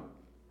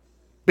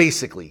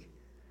 Basically,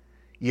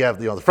 you have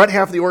the front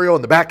half of the Oreo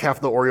and the back half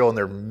of the Oreo, and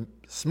they're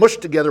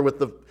smushed together with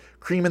the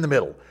cream in the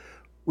middle.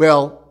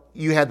 Well,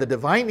 you had the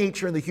divine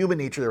nature and the human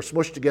nature, they're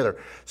smushed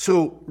together.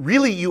 So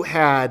really you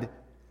had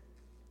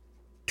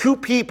two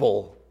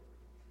people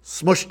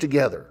smushed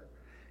together.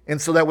 And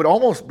so that would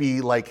almost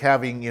be like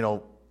having,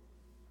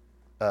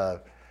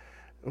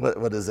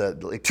 what is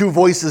that? Like two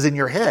voices in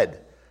your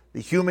head.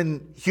 The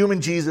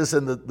human Jesus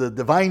and the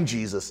divine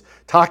Jesus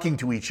talking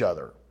to each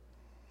other.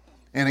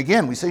 And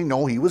again, we say,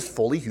 no, he was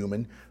fully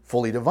human,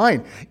 fully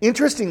divine.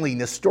 Interestingly,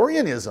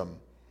 Nestorianism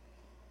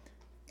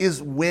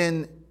is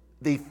when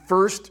they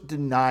first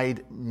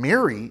denied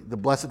Mary, the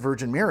Blessed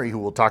Virgin Mary, who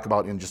we'll talk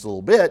about in just a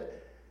little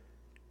bit,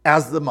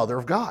 as the mother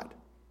of God.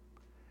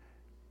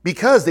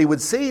 Because they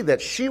would say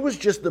that she was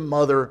just the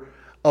mother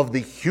of the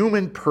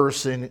human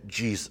person,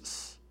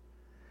 Jesus,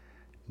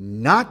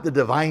 not the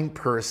divine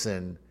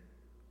person,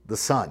 the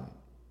Son.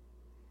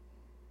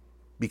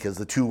 Because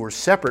the two were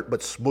separate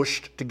but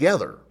smushed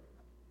together.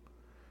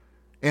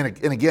 And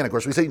again, of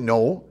course, we say,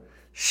 no,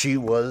 she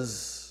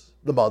was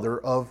the mother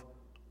of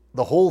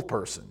the whole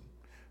person,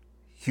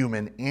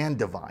 human and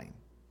divine.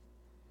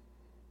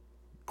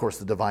 Of course,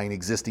 the divine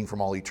existing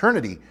from all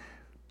eternity.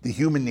 The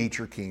human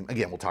nature came.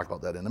 Again, we'll talk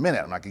about that in a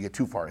minute. I'm not going to get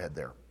too far ahead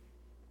there.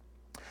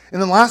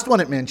 And then the last one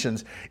it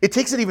mentions, it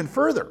takes it even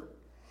further.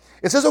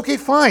 It says, okay,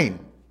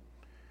 fine.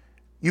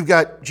 You've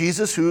got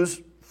Jesus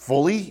who's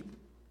fully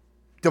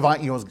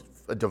divine,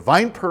 a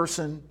divine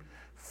person,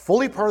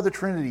 fully part of the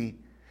Trinity.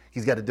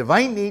 He's got a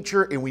divine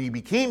nature, and when he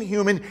became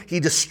human, he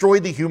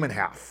destroyed the human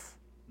half.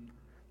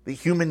 The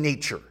human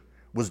nature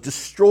was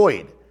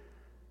destroyed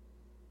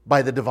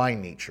by the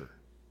divine nature.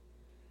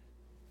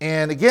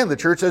 And again, the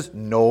church says,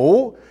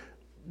 no.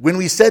 When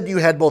we said you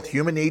had both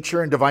human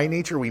nature and divine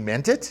nature, we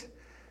meant it.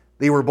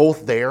 They were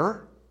both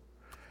there.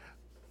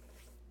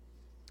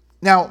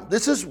 Now,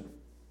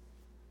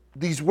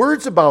 these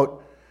words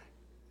about,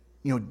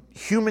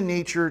 human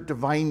nature,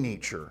 divine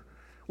nature.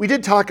 We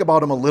did talk about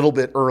them a little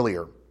bit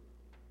earlier.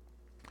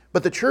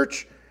 But the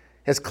church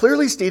has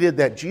clearly stated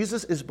that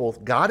Jesus is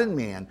both God and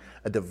man,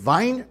 a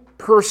divine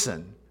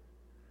person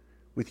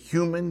with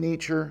human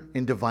nature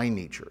and divine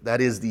nature.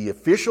 That is the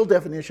official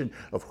definition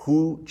of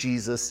who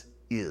Jesus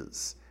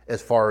is,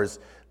 as far as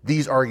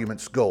these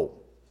arguments go.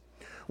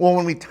 Well,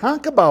 when we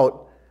talk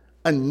about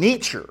a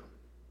nature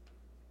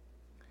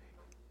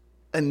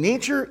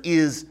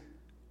is,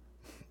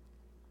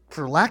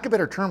 for lack of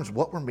better terms,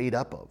 what we're made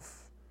up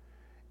of.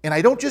 And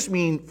I don't just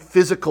mean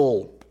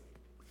physical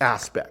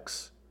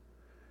aspects.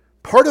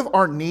 Part of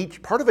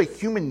a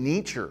human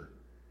nature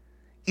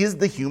is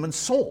the human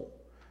soul.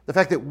 The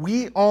fact that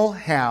we all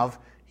have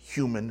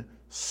human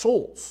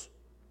souls.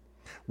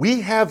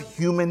 We have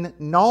human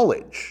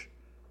knowledge.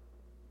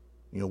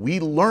 We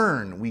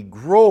learn, we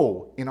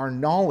grow in our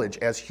knowledge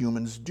as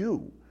humans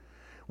do.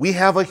 We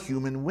have a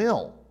human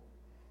will.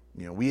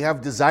 We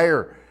have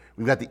desire.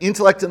 We've got the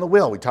intellect and the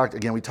will. We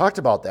talked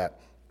about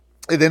that.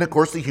 And then, of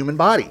course, the human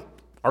body,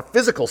 our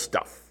physical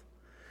stuff.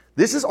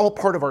 This is all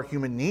part of our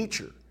human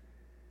nature.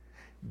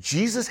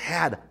 Jesus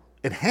had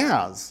and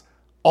has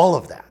all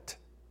of that.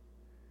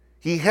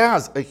 He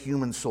has a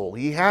human soul.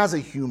 He has a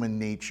human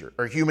nature,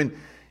 or human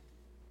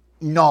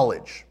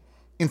knowledge.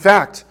 In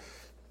fact,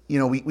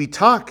 we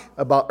talk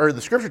about, or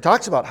the scripture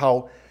talks about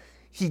how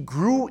he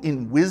grew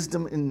in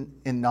wisdom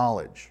and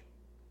knowledge.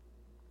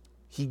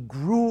 He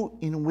grew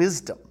in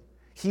wisdom.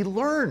 He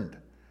learned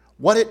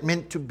what it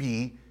meant to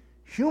be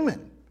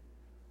human.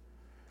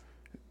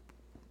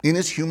 In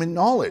his human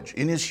knowledge,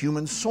 in his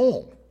human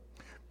soul.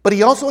 But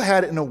he also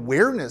had an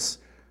awareness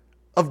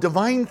of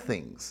divine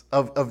things,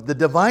 of the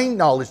divine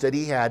knowledge that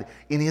he had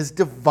in his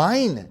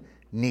divine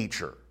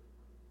nature.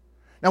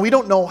 Now, we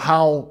don't know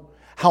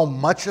how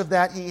much of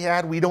that he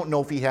had. We don't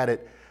know if he had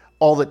it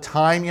all the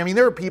time.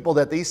 There are people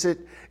that they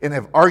sit and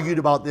have argued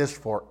about this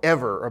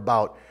forever,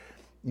 about,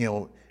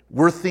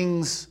 were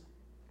things,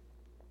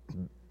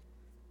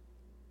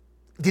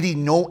 did he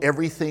know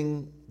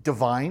everything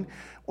divine?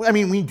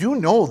 We do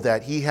know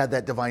that he had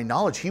that divine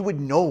knowledge. He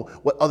would know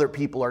what other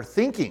people are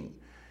thinking.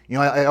 You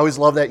know, I always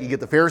love that. You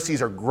get the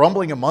Pharisees are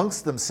grumbling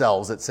amongst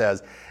themselves, it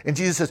says. And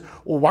Jesus says,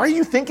 well, why are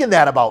you thinking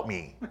that about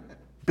me?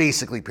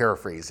 Basically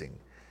paraphrasing.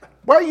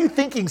 Why are you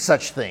thinking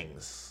such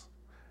things?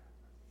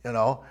 You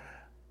know,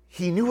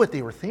 he knew what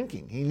they were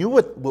thinking. He knew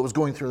what was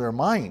going through their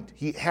mind.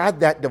 He had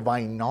that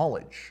divine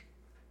knowledge.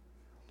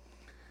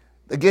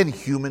 Again,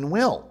 human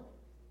will.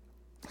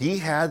 He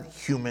had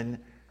human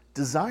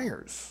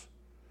desires.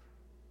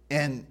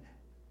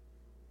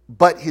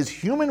 But his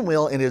human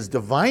will and his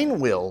divine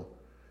will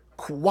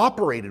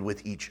cooperated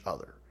with each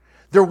other.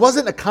 There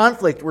wasn't a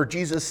conflict where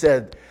Jesus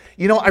said,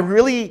 you know,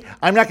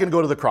 I'm not going to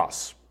go to the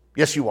cross.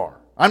 Yes, you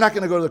are. I'm not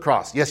going to go to the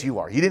cross. Yes, you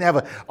are. He didn't have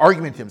an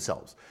argument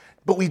himself.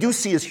 But we do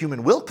see his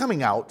human will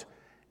coming out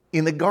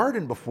in the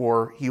garden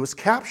before he was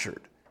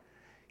captured.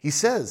 He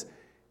says,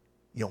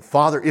 you know,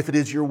 Father, if it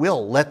is your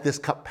will, let this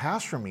cup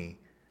pass from me,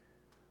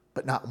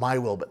 but not my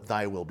will, but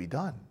thy will be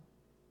done.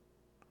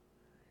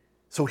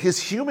 So his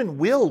human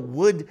will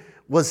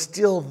was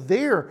still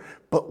there,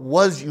 but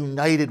was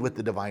united with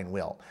the divine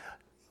will.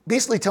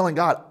 Basically telling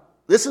God,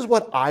 this is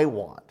what I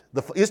want.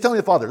 He's telling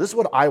the Father, this is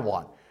what I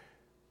want,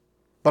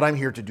 but I'm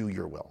here to do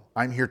your will.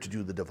 I'm here to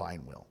do the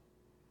divine will.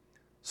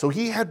 So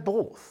he had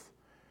both.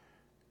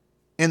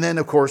 And then,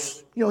 of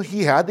course, you know,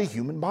 he had the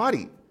human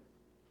body,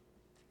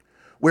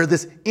 where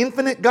this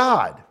infinite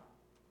God,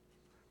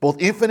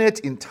 both infinite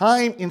in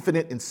time,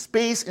 infinite in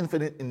space,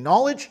 infinite in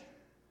knowledge,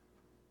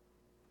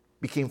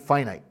 became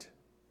finite,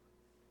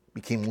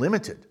 became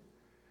limited,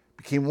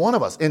 became one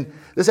of us. And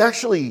this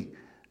actually,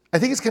 I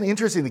think it's kind of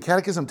interesting. The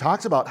Catechism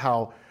talks about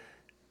how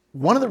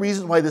one of the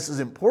reasons why this is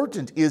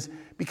important is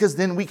because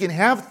then we can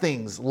have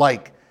things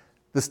like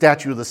the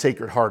statue of the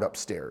Sacred Heart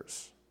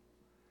upstairs.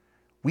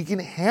 We can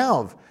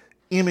have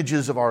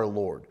images of our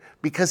Lord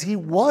because he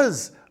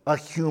was a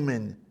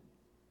human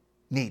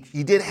nature.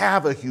 He did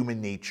have a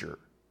human nature.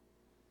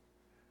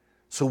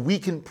 So we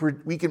can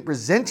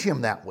present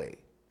him that way.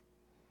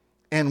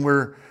 And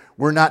we're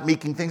not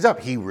making things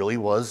up. He really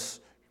was.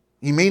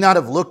 He may not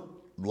have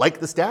looked like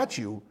the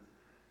statue,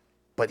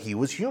 but he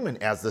was human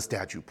as the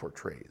statue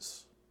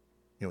portrays.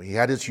 You know, he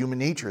had his human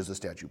nature as the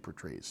statue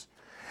portrays.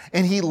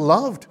 And he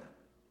loved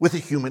with a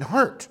human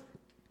heart.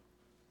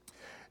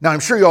 Now, I'm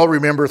sure you all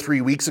remember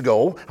 3 weeks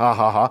ago,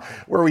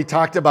 where we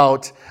talked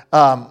about,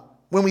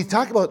 when we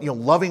talk about, you know,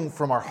 loving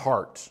from our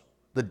heart,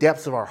 the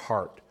depths of our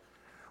heart,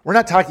 we're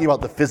not talking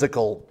about the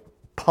physical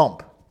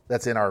pump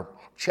that's in our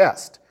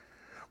chest.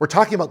 We're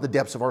talking about the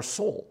depths of our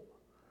soul.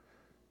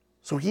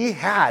 So he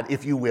had,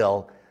 if you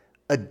will,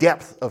 a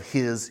depth of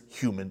his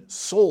human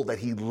soul that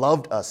he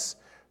loved us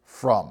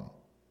from.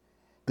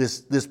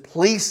 This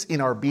place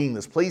in our being,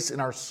 this place in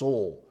our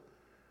soul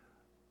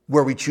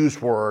where we choose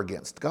for or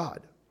against God.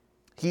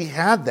 He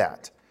had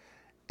that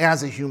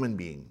as a human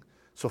being.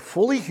 So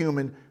fully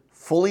human,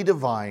 fully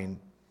divine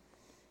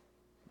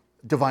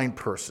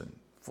person.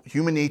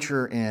 Human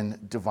nature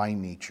and divine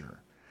nature.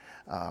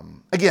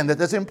 Again,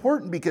 that's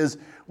important because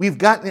we've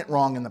gotten it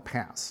wrong in the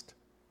past.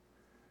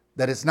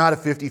 That it's not a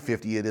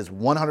 50-50, it is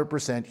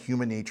 100%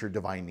 human nature,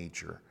 divine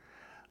nature,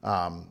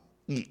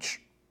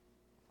 each.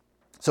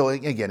 So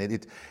again,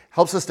 it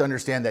helps us to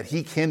understand that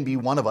he can be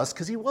one of us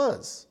because he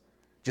was,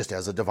 just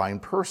as a divine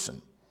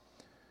person.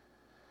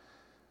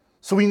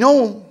 So we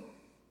know,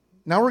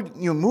 now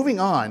we're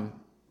moving on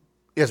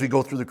as we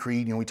go through the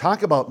creed. We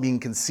talk about being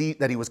conceived,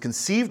 that he was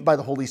conceived by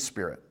the Holy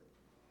Spirit.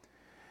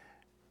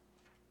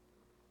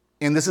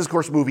 And this is, of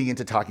course, moving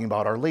into talking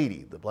about Our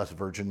Lady, the Blessed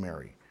Virgin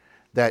Mary,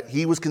 that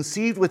he was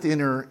conceived within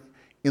her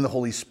in the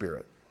Holy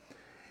Spirit.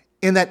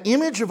 In that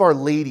image of Our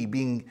Lady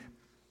being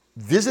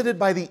visited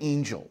by the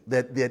angel,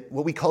 that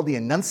what we call the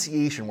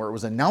Annunciation, where it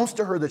was announced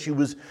to her that she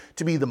was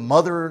to be the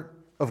mother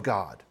of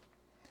God.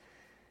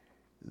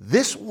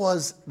 This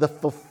was the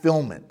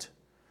fulfillment.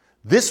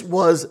 This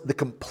was the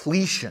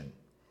completion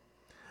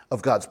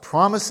of God's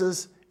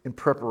promises and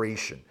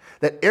preparation.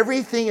 That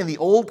everything in the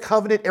Old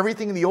Covenant,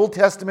 everything in the Old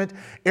Testament,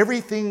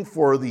 everything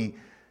for the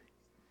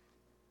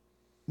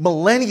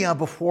millennia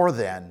before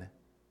then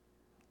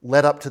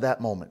led up to that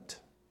moment.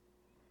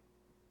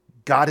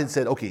 God had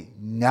said, okay,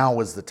 now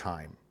is the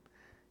time.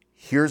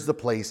 Here's the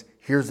place,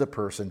 here's the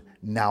person,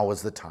 now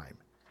is the time.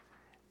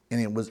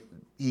 And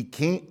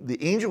the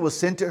angel was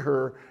sent to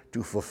her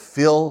to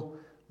fulfill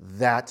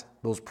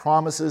those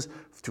promises,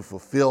 to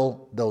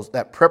fulfill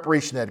that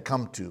preparation that had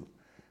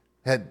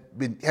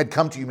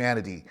come to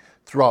humanity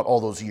throughout all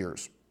those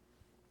years.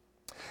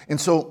 And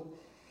so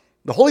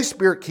the Holy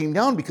Spirit came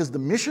down because the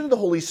mission of the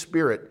Holy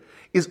Spirit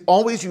is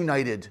always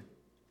united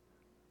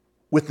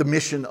with the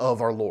mission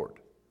of our Lord.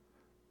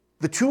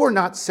 The two are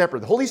not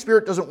separate. The Holy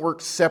Spirit doesn't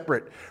work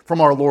separate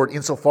from our Lord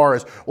insofar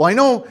as, well, I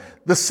know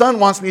the Son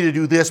wants me to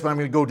do this, but I'm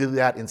going to go do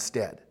that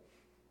instead.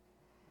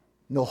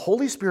 No, the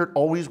Holy Spirit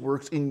always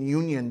works in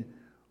union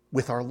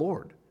with our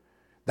Lord.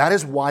 That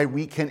is why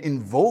we can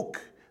invoke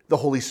the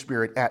Holy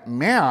Spirit at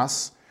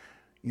Mass.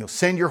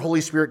 Send your Holy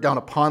Spirit down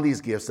upon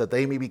these gifts that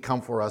they may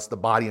become for us the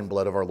body and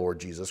blood of our Lord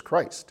Jesus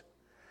Christ.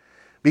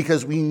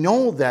 Because we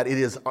know that it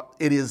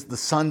is the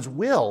Son's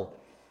will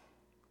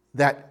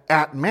that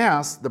at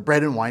Mass, the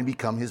bread and wine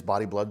become his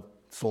body, blood,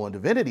 soul, and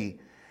divinity.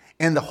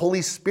 And the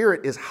Holy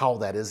Spirit is how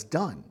that is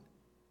done.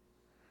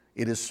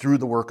 It is through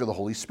the work of the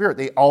Holy Spirit.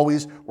 They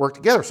always work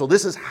together. So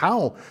this is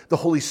how the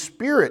Holy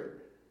Spirit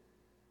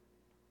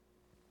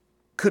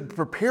could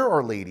prepare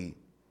Our Lady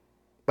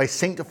by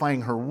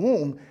sanctifying her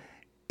womb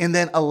and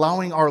then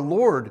allowing our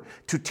Lord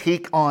to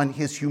take on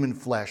his human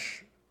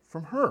flesh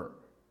from her.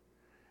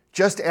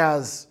 Just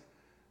as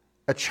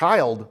a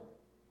child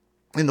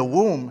in the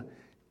womb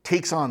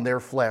takes on their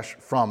flesh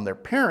from their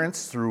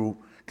parents through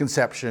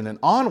conception and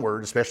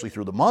onward, especially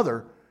through the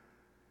mother,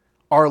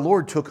 our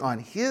Lord took on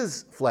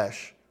his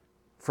flesh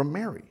from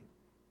Mary,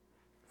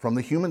 from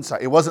the human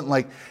side. It wasn't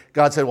like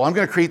God said, well, I'm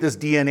going to create this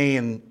DNA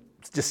and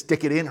just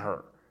stick it in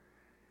her.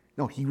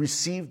 No, he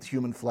received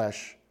human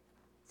flesh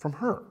from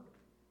her.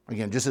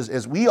 Again, just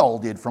as we all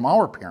did from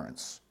our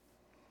parents.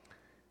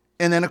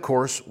 And then, of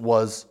course,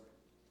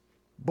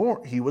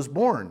 he was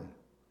born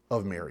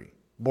of Mary,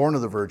 born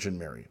of the Virgin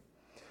Mary.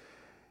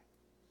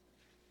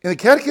 In the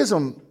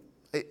Catechism,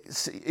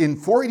 in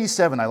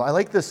 487, I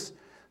like this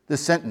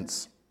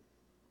sentence.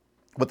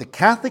 What the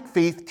Catholic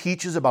faith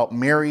teaches about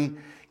Mary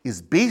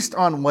is based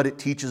on what it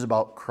teaches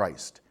about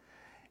Christ.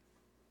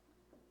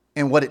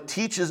 And what it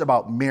teaches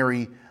about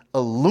Mary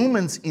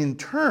illumines in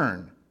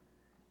turn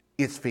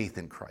its faith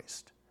in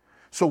Christ.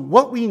 So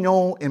what we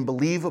know and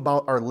believe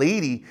about Our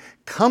Lady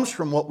comes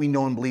from what we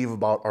know and believe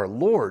about our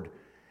Lord.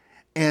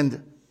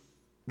 And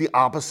the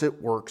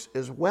opposite works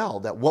as well,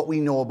 that what we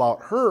know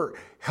about her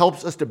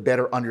helps us to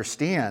better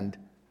understand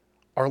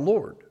our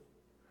Lord.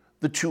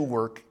 The two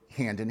work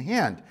hand in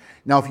hand.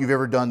 Now, if you've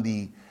ever done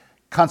the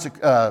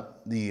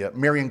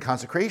Marian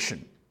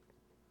consecration,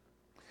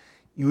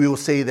 you will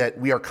say that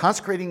we are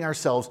consecrating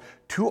ourselves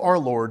to our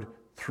Lord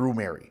through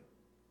Mary.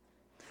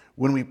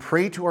 When we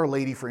pray to Our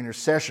Lady for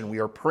intercession, we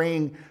are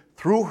praying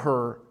through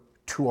her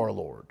to our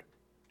Lord,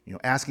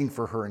 asking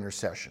for her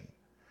intercession.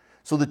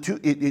 So the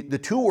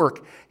two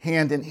work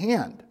hand in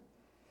hand.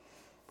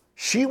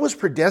 She was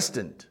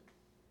predestined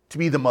to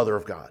be the Mother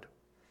of God.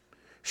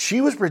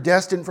 She was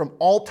predestined from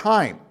all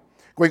time,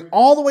 going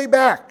all the way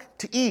back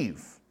to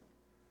Eve.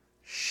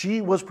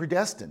 She was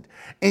predestined.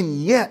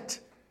 And yet,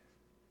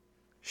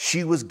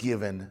 she was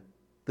given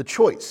the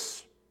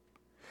choice.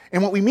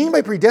 And what we mean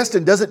by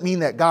predestined doesn't mean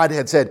that God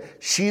had said,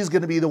 she's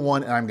going to be the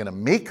one and I'm going to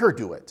make her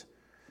do it.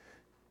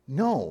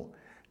 No.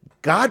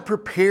 God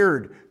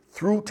prepared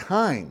through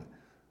time,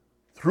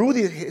 through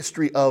the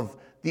history of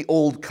the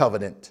Old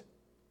Covenant,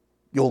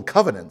 the Old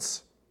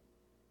Covenants,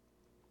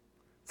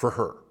 for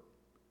her.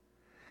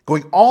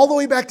 Going all the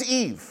way back to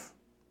Eve.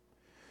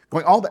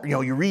 Going all back,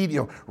 you read,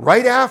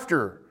 right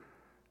after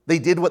they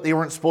did what they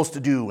weren't supposed to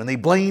do and they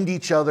blamed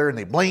each other and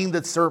they blamed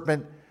the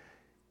serpent.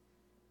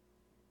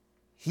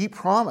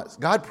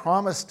 God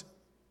promised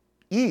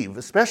Eve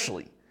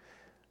especially,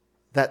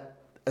 that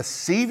a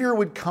Savior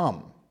would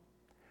come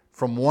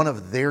from one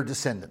of their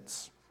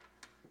descendants.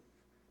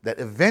 That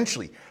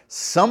eventually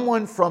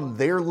someone from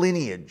their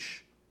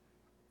lineage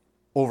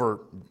over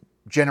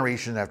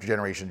generation after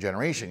generation,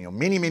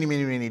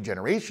 many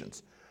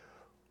generations,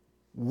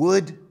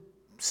 would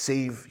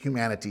save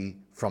humanity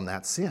from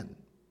that sin.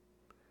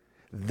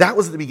 That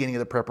was the beginning of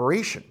the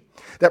preparation.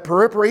 That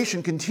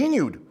preparation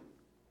continued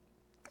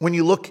when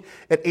you look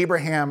at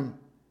Abraham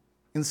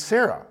and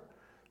Sarah,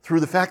 through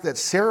the fact that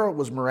Sarah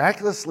was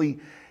miraculously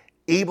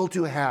able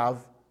to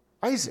have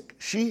Isaac.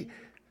 She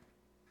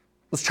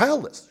was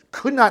childless,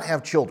 could not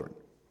have children,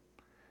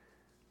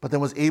 but then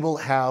was able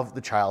to have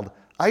the child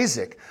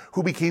Isaac,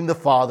 who became the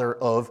father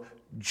of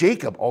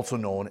Jacob, also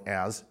known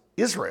as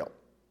Israel,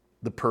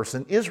 the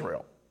person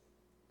Israel.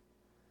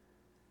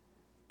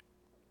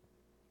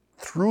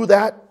 Through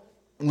that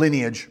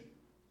lineage,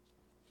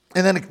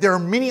 and then there are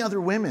many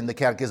other women, the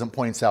Catechism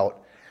points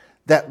out,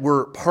 that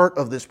were part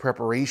of this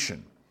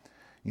preparation.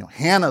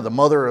 Hannah, the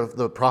mother of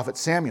the prophet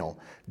Samuel,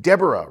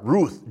 Deborah,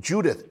 Ruth,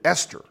 Judith,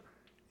 Esther,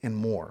 and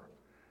more.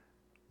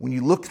 When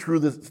you look through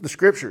the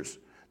scriptures,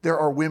 there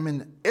are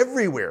women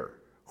everywhere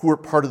who are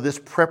part of this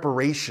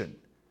preparation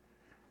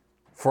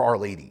for Our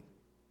Lady.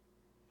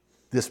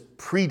 This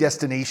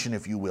predestination,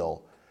 if you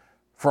will,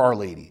 for Our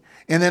Lady.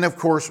 And then, of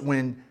course,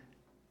 when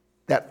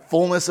that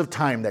fullness of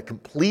time, that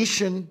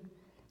completion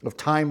of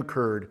time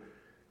occurred,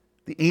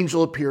 the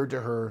angel appeared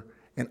to her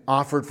and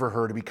offered for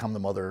her to become the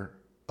mother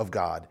of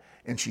God.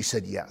 And she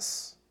said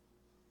yes.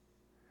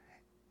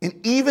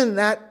 And even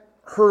that,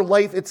 her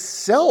life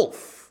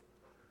itself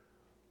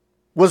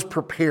was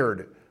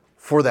prepared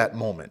for that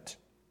moment.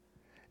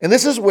 And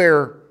this is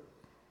where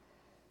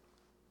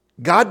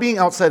God being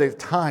outside of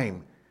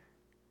time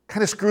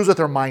kind of screws with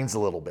our minds a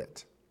little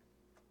bit.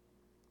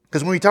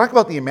 Because when we talk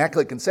about the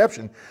Immaculate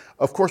Conception,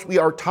 of course, we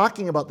are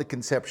talking about the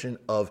conception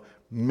of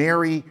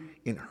Mary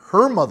in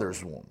her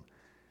mother's womb,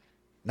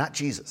 not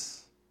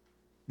Jesus.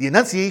 The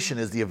Annunciation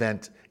is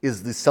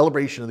the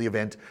celebration of the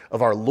event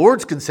of our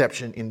Lord's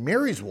conception in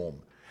Mary's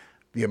womb.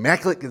 The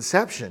Immaculate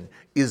Conception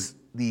is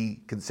the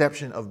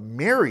conception of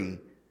Mary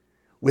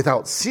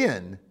without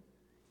sin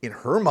in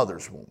her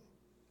mother's womb.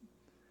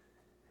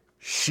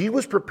 She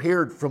was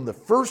prepared from the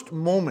first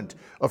moment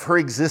of her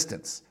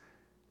existence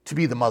to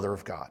be the mother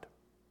of God.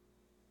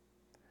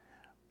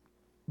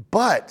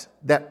 But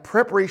that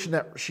preparation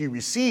that she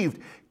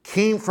received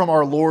came from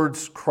our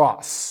Lord's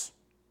cross.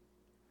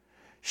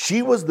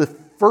 She was the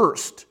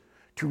first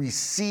to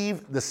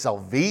receive the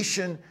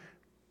salvation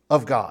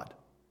of God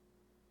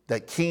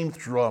that came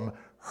from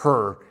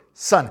her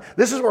Son.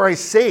 This is where I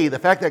say the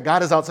fact that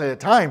God is outside of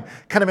time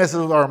kind of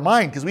messes with our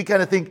mind, because we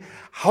kind of think,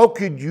 how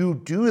could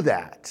you do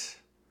that?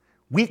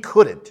 We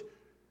couldn't.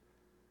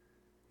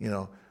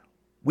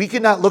 We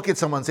could not look at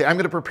someone and say, I'm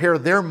going to prepare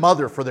their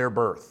mother for their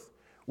birth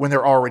when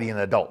they're already an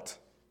adult.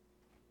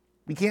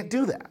 We can't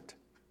do that.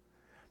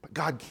 But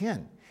God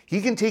can.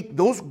 He can take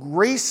those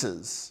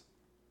graces,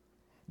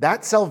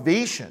 that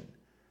salvation,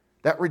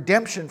 that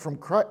redemption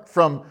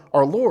from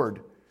our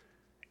Lord,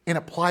 and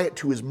apply it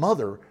to his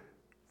mother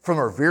from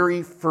our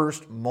very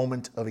first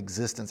moment of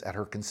existence at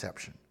her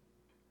conception.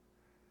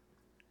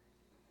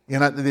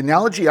 And the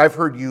analogy I've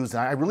heard used,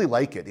 and I really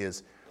like it,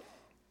 is,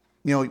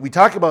 we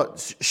talk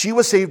about she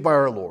was saved by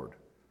our Lord,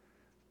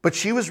 but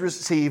she was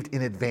saved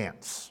in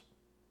advance.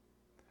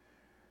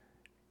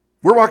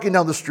 We're walking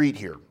down the street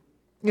here.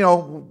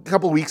 A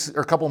couple of weeks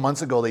or a couple of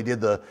months ago, they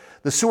did the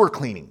sewer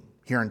cleaning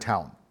here in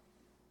town.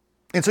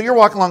 And so you're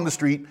walking along the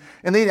street,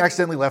 and they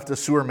accidentally left a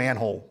sewer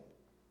manhole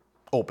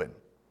open.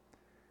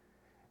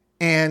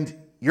 And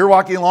you're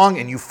walking along,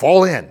 and you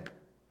fall in.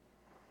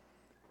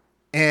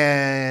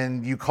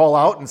 And you call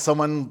out, and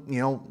someone,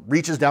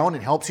 reaches down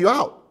and helps you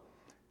out.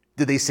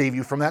 Did they save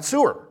you from that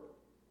sewer?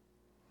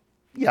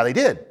 Yeah, they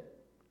did.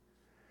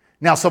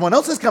 Now, someone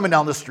else is coming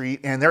down the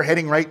street, and they're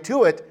heading right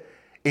to it,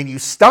 and you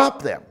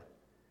stop them.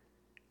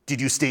 Did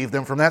you save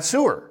them from that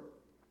sewer?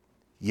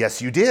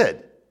 Yes, you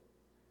did.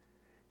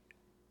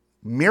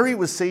 Mary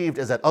was saved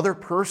as that other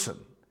person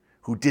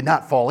who did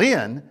not fall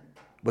in,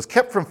 was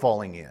kept from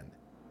falling in,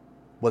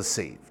 was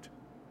saved.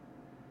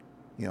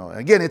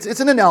 Again, it's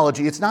an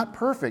analogy. It's not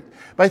perfect,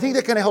 but I think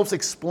that kind of helps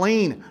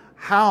explain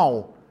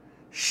how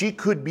she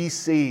could be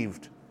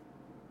saved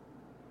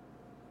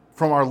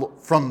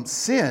from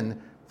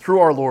sin through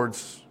our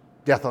Lord's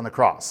death on the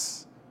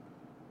cross.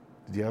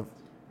 Did you have?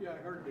 Yeah, I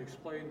heard it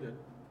explained that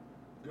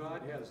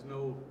God has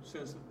no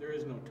sense that there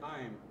is no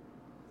time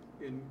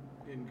in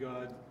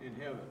God in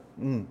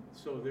heaven.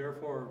 So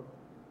therefore,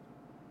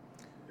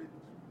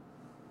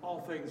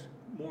 all things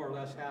more or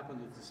less happen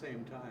at the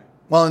same time.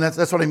 Well, and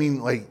that's what I mean.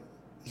 Like,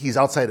 he's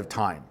outside of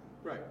time.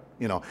 Right.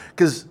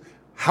 Because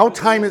how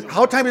time is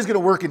going to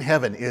work in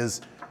heaven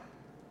is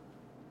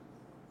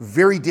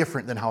very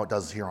different than how it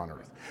does here on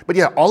earth. But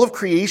yeah, all of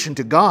creation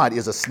to God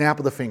is a snap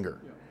of the finger.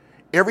 Yeah.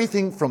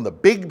 Everything from the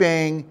Big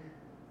Bang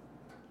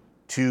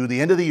to the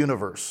end of the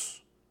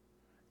universe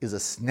is a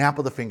snap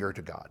of the finger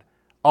to God.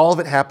 All of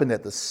it happened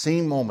at the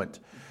same moment.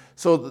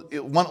 So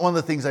one of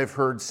the things I've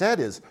heard said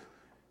is,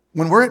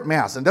 when we're at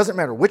Mass, and it doesn't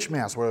matter which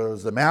Mass, whether it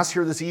was the Mass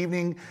here this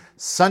evening,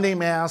 Sunday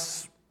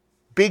Mass,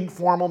 big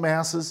formal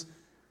Masses,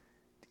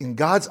 in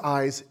God's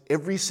eyes,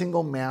 every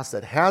single Mass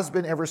that has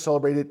been ever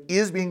celebrated,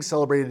 is being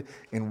celebrated,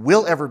 and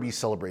will ever be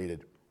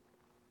celebrated,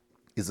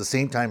 is the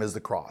same time as the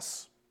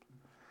cross.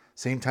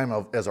 Same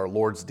time as our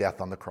Lord's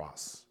death on the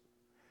cross.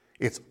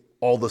 It's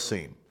all the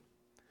same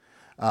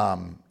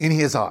in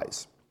his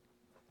eyes.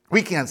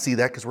 We can't see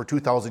that because we're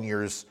 2,000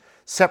 years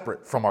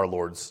separate from our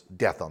Lord's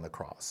death on the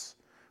cross.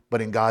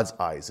 But in God's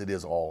eyes, it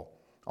is all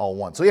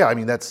one. So yeah, I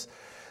mean, that's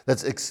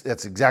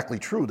exactly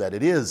true, that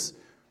it is.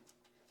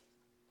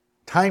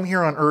 Time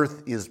here on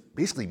earth is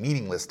basically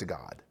meaningless to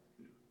God.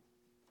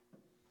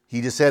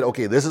 He just said,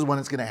 okay, this is when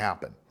it's going to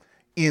happen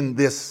in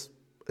this,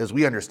 as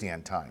we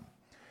understand time.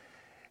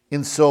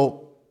 And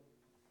so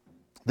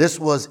this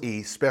was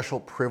a special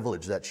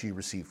privilege that she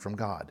received from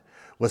God,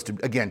 was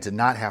to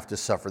not have to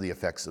suffer the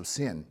effects of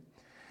sin.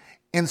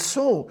 And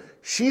so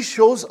she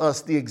shows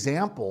us the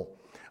example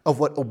of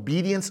what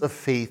obedience of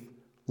faith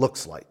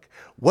looks like,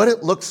 what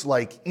it looks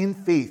like in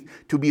faith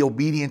to be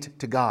obedient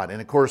to God.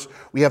 And of course,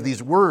 we have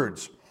these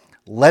words,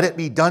 let it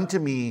be done to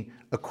me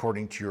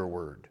according to your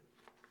word.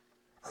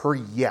 Her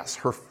yes,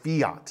 her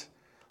fiat,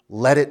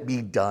 let it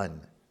be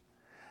done.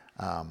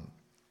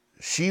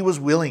 She was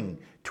willing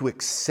to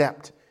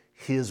accept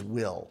his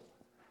will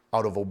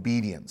out of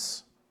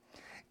obedience.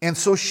 And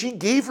so she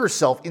gave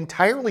herself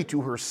entirely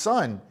to her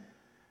Son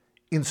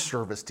in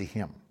service to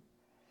him.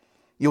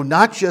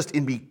 Not just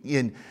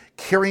in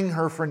carrying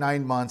her for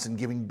 9 months and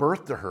giving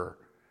birth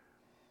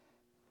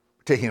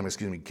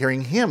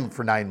carrying him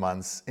for 9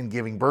 months and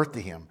giving birth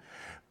to him,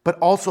 but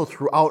also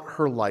throughout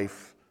her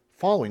life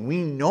following.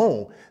 We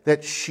know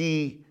that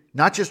she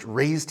not just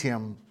raised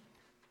him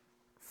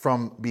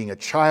from being a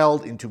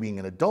child into being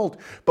an adult,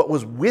 but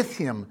was with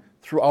him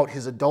throughout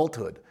his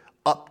adulthood,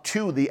 up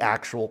to the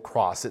actual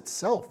cross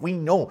itself. We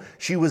know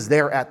she was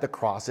there at the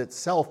cross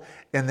itself,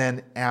 and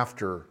then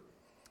after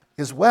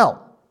as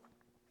well.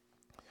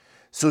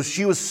 So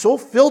she was so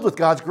filled with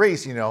God's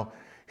grace,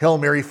 Hail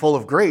Mary, full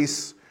of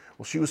grace.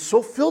 Well, she was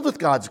so filled with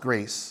God's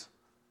grace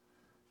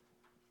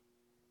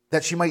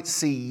that she might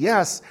say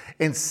yes,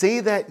 and say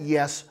that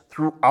yes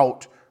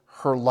throughout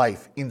her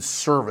life in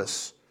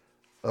service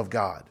of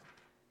God.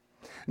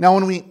 Now,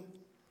 when we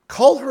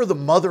call her the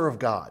mother of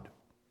God.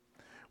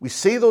 We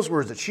say those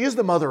words, that she is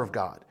the mother of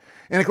God.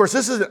 And of course,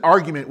 this is an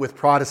argument with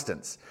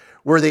Protestants,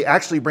 where they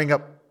actually bring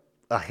up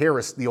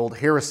the old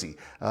heresy,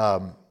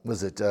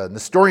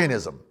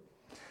 Nestorianism,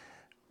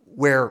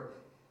 where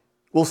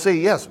we'll say,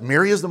 yes,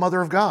 Mary is the mother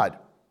of God.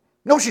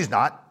 No, she's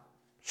not.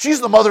 She's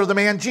the mother of the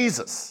man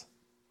Jesus.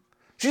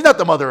 She's not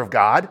the mother of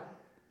God,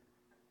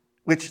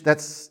 which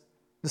that's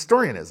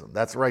Nestorianism.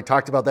 That's where I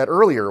talked about that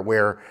earlier,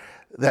 where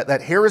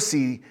that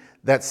heresy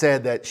that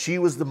said that she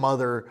was the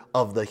mother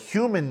of the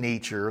human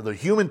nature, the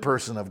human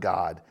person of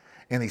God,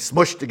 and they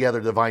smushed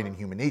together divine and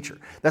human nature.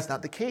 That's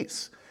not the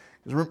case.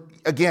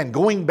 Again,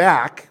 going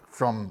back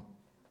from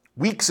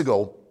weeks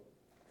ago,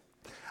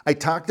 I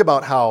talked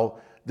about how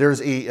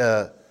there's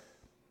I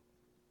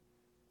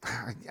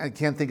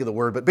can't think of the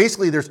word, but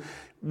basically there's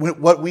a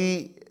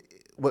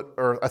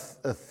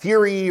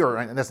theory, or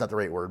and that's not the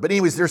right word, but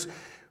anyways, there's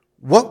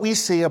what we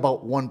say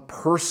about one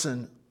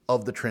person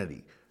of the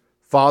Trinity,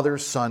 Father,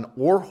 Son,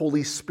 or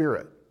Holy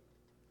Spirit,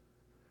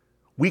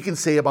 we can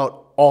say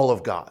about all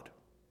of God.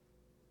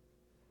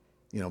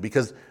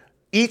 Because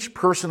each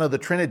person of the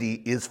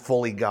Trinity is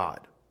fully God.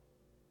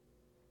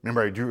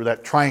 Remember, I drew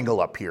that triangle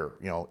up here.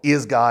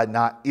 Is God,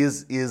 not,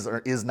 is,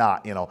 or is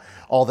not,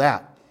 all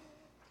that.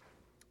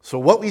 So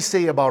what we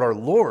say about our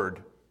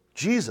Lord,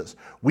 Jesus,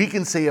 we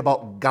can say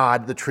about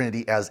God, the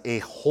Trinity, as a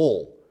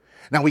whole.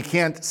 Now, we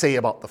can't say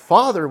about the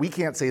Father, we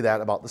can't say that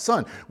about the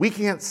Son. We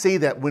can't say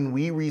that when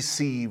we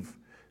receive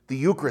the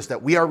Eucharist,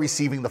 that we are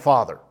receiving the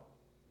Father.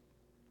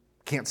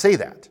 Can't say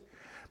that.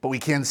 But we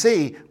can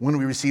say when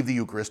we receive the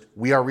Eucharist,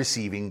 we are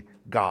receiving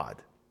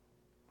God.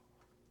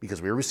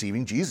 Because we are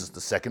receiving Jesus,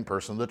 the second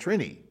person of the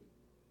Trinity.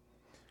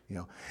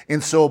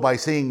 And so by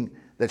saying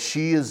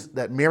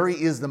that Mary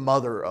is the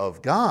mother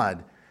of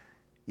God,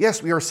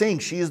 yes, we are saying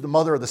she is the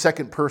mother of the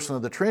second person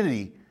of the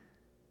Trinity,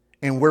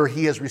 and where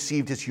he has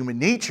received his human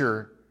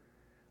nature.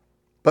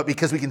 But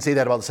because we can say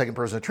that about the second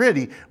person of the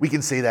Trinity, we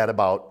can say that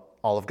about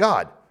all of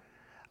God.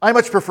 I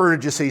much prefer to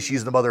just say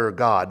she's the mother of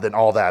God than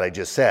all that I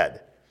just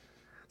said.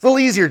 It's a little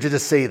easier to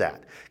just say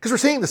that, because we're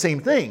saying the same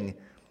thing.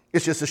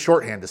 It's just a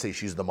shorthand to say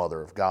she's the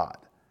mother of God.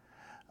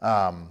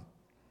 Now,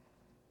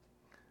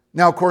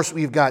 of course,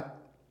 we've got,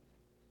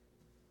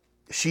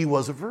 she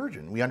was a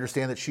virgin. We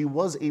understand that she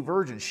was a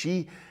virgin.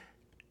 She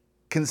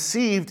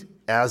conceived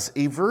as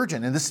a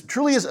virgin. And this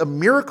truly is a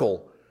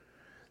miracle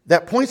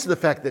that points to the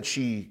fact that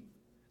he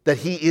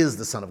is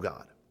the Son of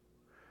God.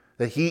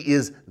 That he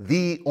is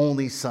the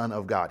only Son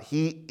of God.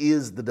 He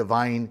is the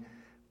divine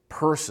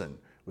person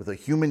with a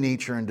human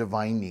nature and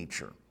divine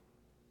nature.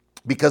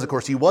 Because, of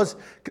course, he was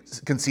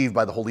conceived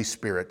by the Holy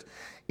Spirit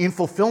in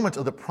fulfillment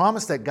of the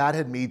promise that God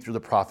had made through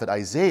the prophet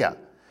Isaiah.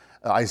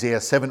 Isaiah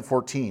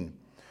 7:14.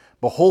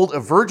 Behold, a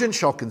virgin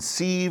shall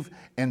conceive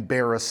and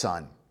bear a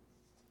son.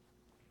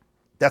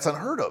 That's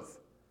unheard of.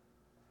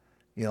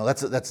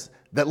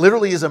 That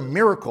literally is a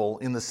miracle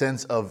in the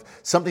sense of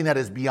something that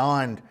is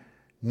beyond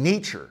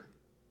nature.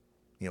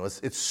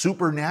 It's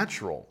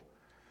supernatural.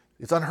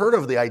 It's unheard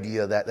of, the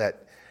idea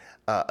that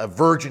a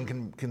virgin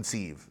can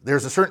conceive.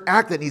 There's a certain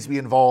act that needs to be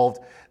involved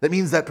that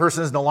means that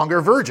person is no longer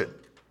a virgin.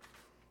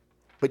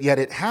 But yet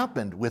it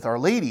happened with Our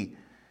Lady.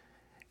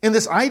 And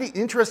this idea,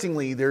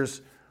 interestingly, there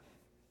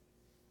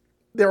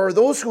are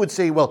those who would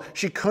say, well,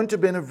 she couldn't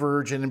have been a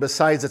virgin, and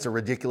besides, that's a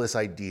ridiculous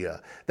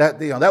idea.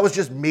 That was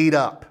just made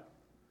up.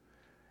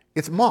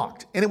 It's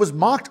mocked. And it was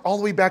mocked all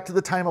the way back to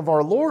the time of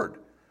our Lord.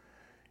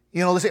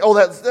 They say, oh,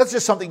 that's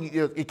just something,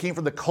 it came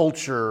from the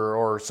culture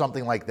or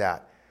something like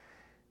that.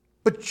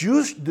 But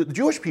the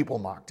Jewish people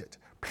mocked it.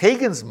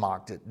 Pagans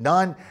mocked it.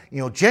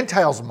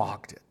 Gentiles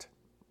mocked it.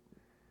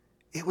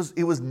 It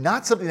was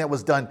not something that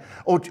was done,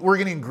 oh, we're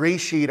going to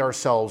ingratiate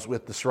ourselves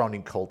with the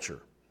surrounding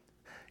culture.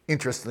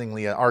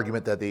 Interestingly,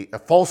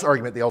 a false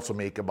argument they also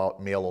make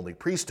about male-only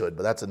priesthood,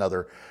 but that's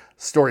another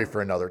story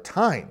for another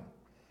time.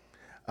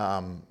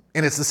 And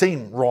it's the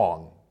same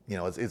wrong.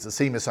 It's the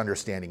same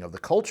misunderstanding of the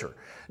culture.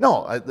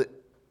 No,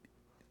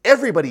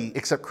 everybody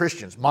except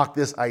Christians mock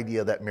this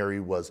idea that Mary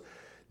was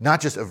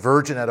not just a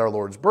virgin at our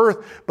Lord's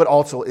birth, but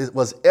also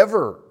was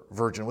ever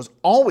virgin, was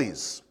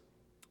always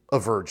a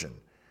virgin.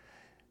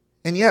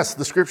 And yes,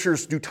 the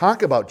scriptures do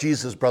talk about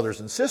Jesus' brothers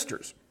and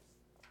sisters.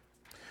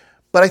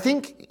 But I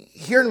think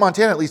here in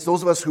Montana, at least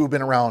those of us who have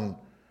been around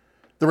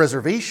the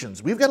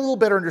reservations, we've got a little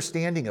better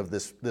understanding of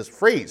this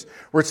phrase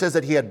where it says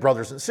that he had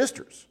brothers and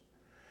sisters.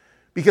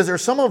 Because there are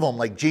some of them,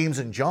 like James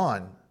and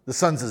John, the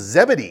sons of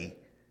Zebedee,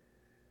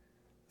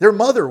 their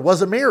mother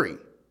was a Mary.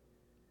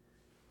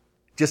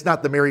 Just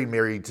not the Mary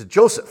married to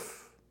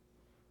Joseph.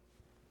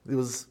 It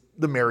was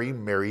the Mary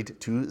married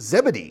to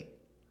Zebedee.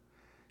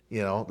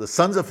 The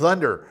sons of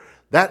thunder.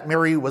 That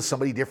Mary was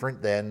somebody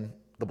different than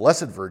the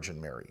Blessed Virgin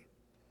Mary.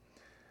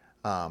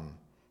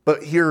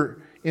 But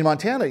here in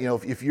Montana,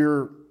 if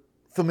you're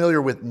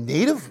familiar with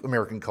Native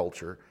American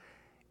culture,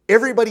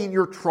 everybody in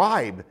your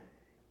tribe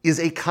is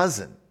a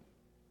cousin.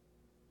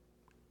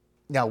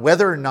 Now,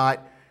 whether or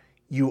not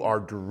you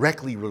are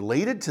directly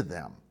related to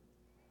them,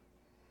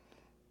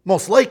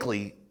 most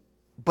likely,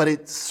 but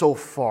it's so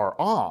far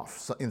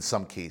off in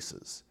some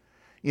cases.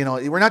 You know,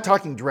 we're not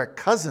talking direct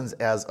cousins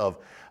as of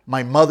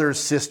my mother's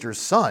sister's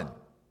son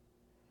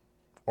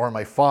or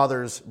my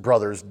father's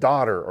brother's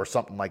daughter or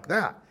something like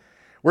that.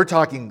 We're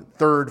talking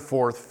third,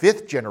 fourth,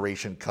 fifth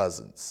generation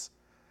cousins.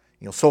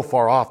 You know, so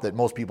far off that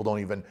most people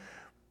wouldn't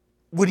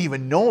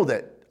even know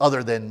that,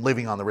 other than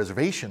living on the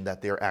reservation,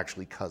 that they're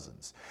actually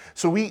cousins.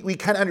 So we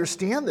kind of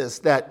understand this,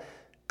 that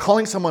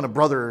calling someone a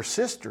brother or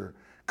sister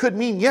could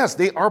mean, yes,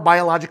 they are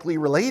biologically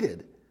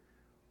related,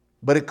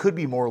 but it could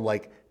be more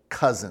like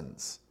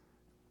cousins,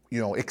 you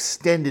know,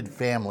 extended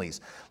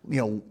families, you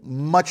know,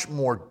 much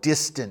more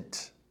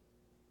distant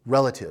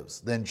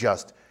relatives than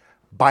just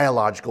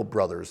biological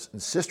brothers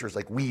and sisters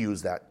like we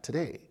use that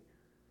today.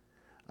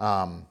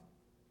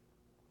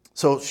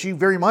 So she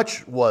very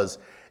much was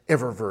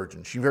ever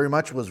virgin. She very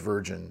much was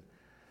virgin.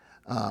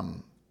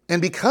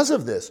 And because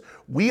of this,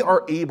 we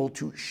are able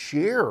to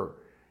share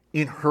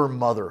in her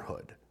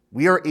motherhood.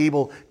 We are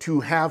able to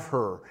have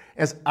her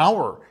as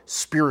our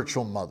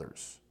spiritual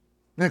mothers.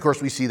 And of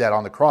course, we see that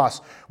on the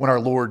cross when our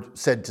Lord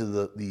said to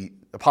the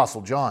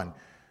Apostle John,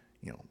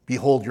 you know,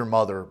 behold your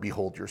mother,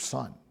 behold your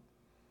son.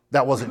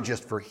 That wasn't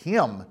just for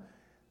him,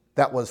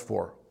 that was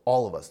for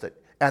all of us. That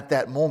at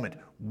that moment,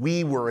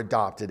 we were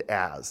adopted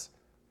as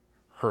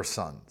her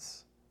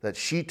sons. That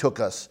she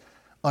took us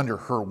under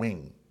her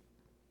wing.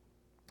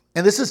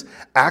 And this is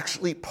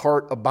actually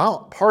part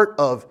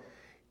of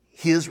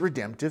his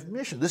redemptive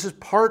mission. This is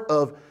part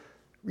of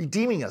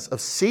redeeming us,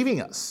 of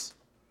saving us.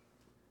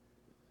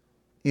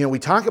 You know, we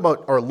talk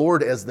about our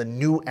Lord as the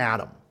new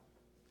Adam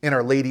and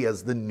Our Lady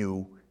as the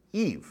new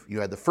Eve.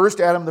 You had the first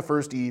Adam, the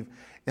first Eve,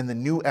 and the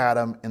new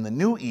Adam and the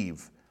new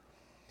Eve.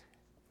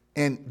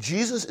 And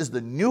Jesus is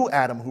the new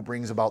Adam who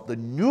brings about the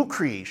new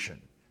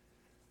creation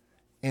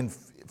and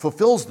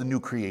fulfills the new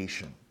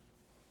creation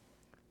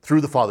through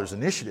the Father's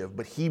initiative,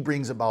 but he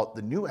brings about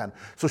the new Adam.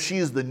 So she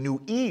is the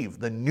new Eve,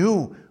 the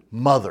new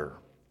mother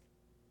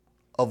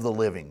of the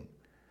living.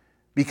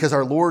 Because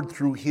our Lord,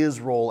 through his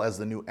role as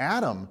the new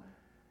Adam,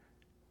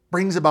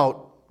 brings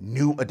about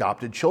new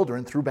adopted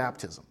children through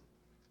baptism.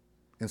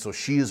 And so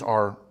she is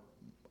our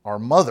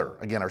mother,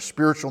 again, our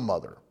spiritual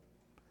mother.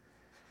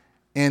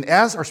 And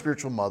as our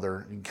spiritual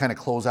mother, you kind of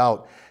close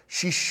out,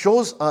 she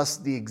shows us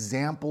the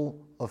example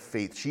of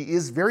faith. She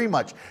is very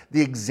much the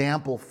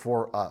example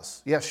for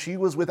us. Yes, she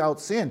was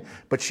without sin,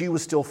 but she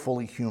was still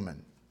fully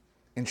human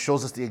and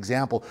shows us the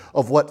example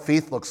of what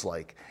faith looks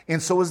like. And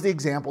so is the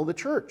example of the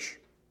church.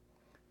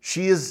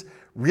 She is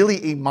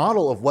really a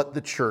model of what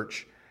the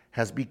church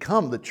has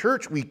become. The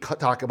church we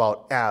talk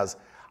about as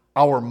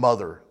our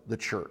mother, the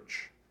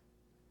church.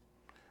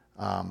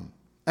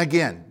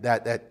 Again,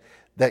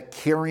 that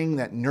caring,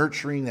 that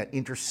nurturing, that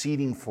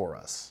interceding for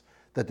us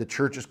that the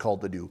church is called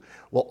to do.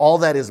 Well, all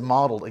that is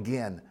modeled,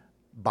 again,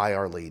 by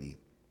Our Lady.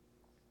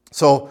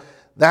 So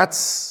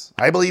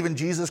I believe in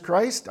Jesus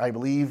Christ. I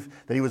believe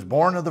that he was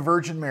born of the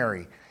Virgin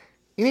Mary.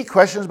 Any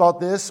questions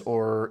about this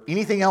or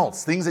anything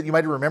else? Things that you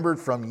might have remembered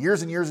from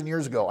years and years and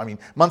years ago? I mean,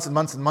 months and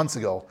months and months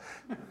ago.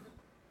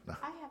 I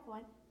have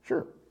one.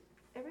 Sure.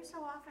 Every so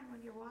often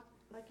when you walk,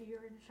 like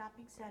you're in a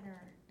shopping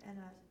center and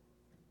an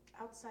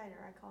outsider,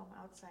 I call them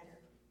outsider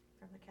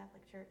from the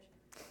Catholic Church,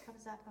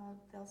 comes up and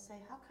they'll say,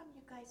 how come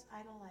you guys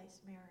idolize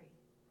Mary?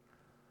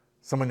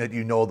 Someone that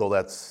you know, though,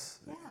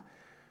 that's... Yeah.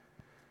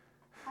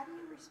 How do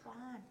you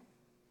respond?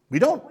 We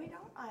don't. We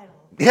don't idol.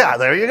 Yeah,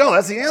 there you go.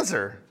 That's the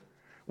answer.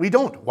 We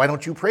don't. Why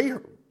don't you pray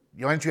her?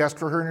 Why don't you ask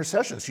for her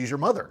intercession? She's your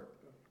mother.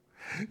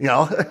 You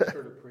know? Ask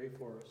her to pray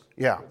for us.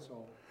 Yeah. That's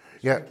all.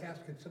 It's Yeah. like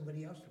asking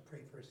somebody else to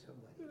pray for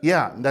somebody.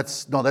 Yeah,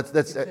 that's...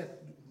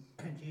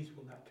 Except Jesus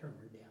will not turn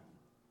her down.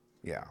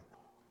 Yeah.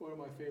 One of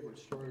my favorite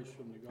stories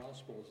from the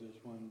Gospels is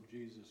when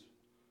Jesus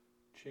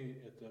changed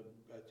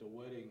at the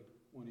wedding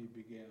when he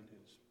began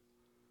his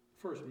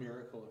first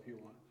miracle, if you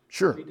want.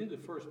 Sure. He did the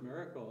first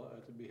miracle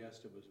at the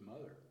behest of his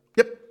mother.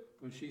 Yep.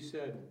 When she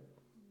said,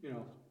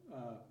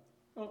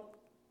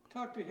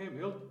 talk to him.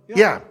 He'll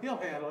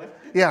handle it.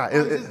 Yeah.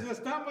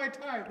 It's not my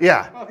time.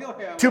 Yeah. Oh, he'll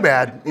handle it. Too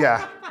bad.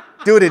 Yeah.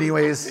 Do it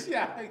anyways.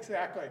 Yeah,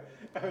 exactly.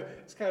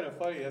 It's kind of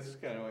funny. That's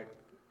kind of like,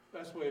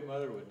 that's the way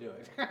mother would do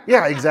it.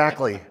 Yeah,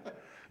 exactly.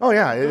 Oh,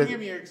 yeah. Don't give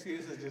me your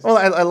excuses. Just Well,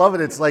 I love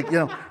it. It's like,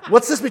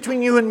 what's this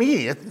between you and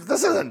me?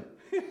 This isn't...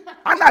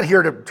 I'm not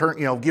here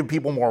to give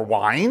people more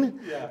wine.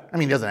 Yeah. I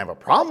mean, he doesn't have a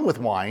problem with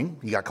wine.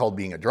 He got called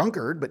being a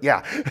drunkard, but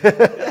yeah. I thought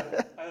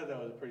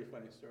that was a pretty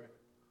funny story.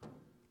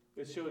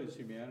 It showed his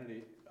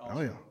humanity also.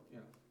 Oh,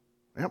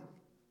 yeah. Yep.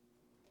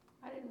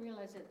 I didn't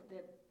realize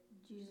that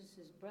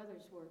Jesus'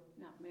 brothers were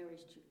not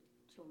Mary's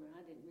children.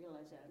 I didn't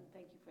realize that, and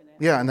thank you for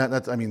that. Yeah, and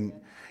that's, I mean,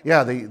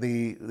 yeah,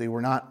 they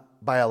were not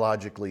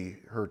biologically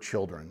her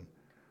children.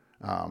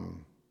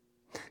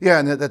 Yeah,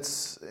 and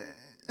that's...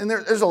 And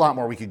there's a lot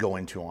more we could go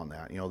into on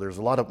that. There's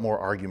a lot of more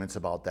arguments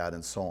about that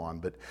and so on.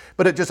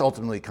 But it just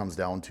ultimately comes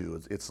down to,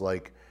 it's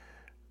like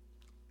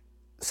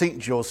St.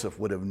 Joseph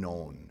would have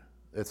known.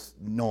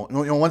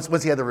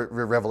 Once he had the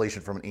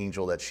revelation from an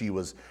angel that she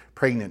was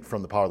pregnant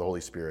from the power of the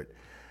Holy Spirit,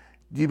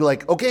 you'd be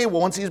like, okay,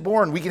 well, once he's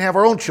born, we can have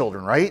our own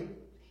children, right?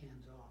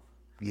 Hands off.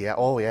 Yeah,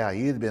 oh yeah,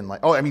 he had been like,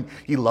 oh, I mean,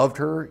 he loved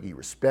her, he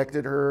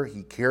respected her,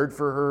 he cared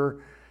for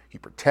her, he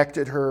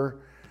protected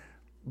her,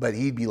 but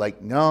he'd be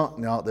like, no,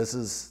 no, this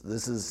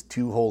is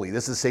too holy,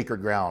 this is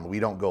sacred ground, we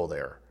don't go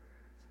there.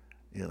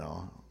 You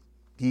know,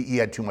 he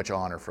had too much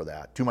honor for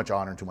that, too much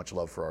honor and too much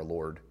love for our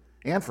Lord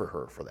and for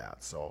her for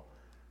that. So,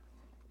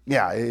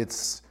 yeah,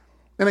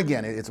 and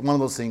again, it's one of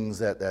those things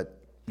that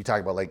you talk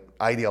about, like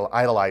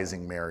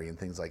idolizing Mary and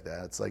things like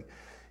that. It's like,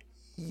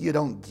 you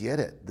don't get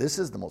it. This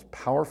is the most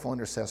powerful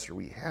intercessor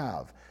we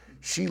have.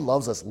 She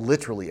loves us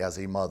literally as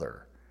a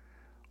mother.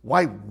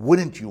 Why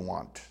wouldn't you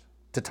want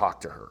to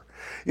talk to her?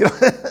 You know.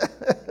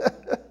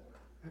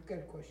 I've got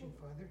a question,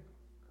 Father.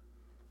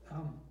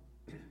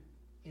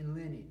 In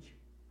lineage,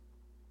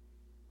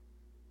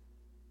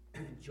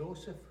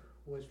 Joseph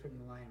was from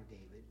the line of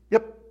David.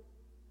 Yep.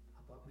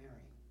 How about Mary?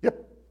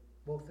 Yep.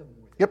 Both of them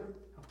were there? Yep.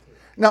 Okay.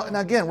 Now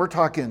again, we're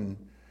talking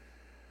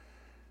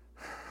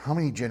how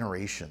many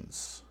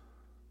generations?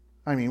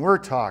 I mean, we're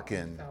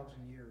talking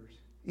 1,000 years.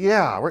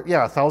 Yeah,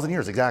 1,000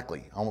 years,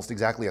 exactly. Almost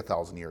exactly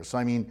 1,000 years. So,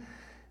 I mean,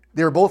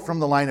 they're both from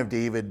the line of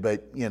David,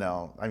 but, you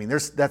know, I mean,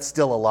 that's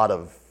still a lot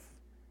of,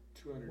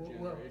 200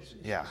 Well,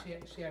 generations. Yeah.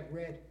 See, I've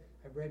read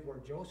where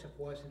Joseph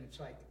was, and it's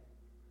like,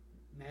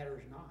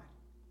 matters not.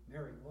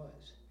 Mary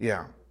was.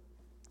 yeah.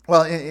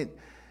 Well,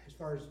 As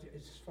far as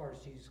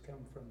Jesus come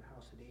from the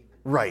house of David.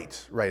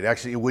 right.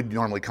 Actually, it would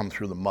normally come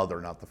through the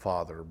mother, not the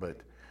father,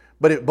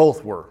 but it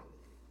both were.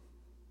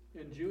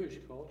 In Jewish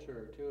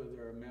culture, too,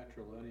 they're a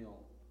matrilineal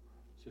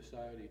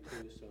society,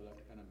 too, so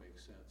that kind of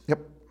makes sense.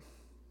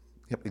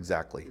 Yep,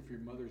 exactly. If your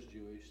mother's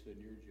Jewish, then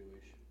you're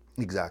Jewish.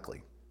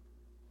 Exactly.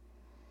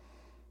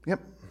 Yep.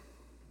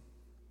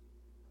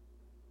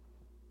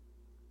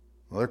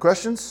 Other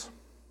questions?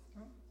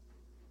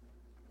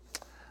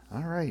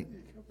 All right.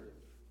 You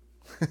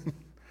covered it.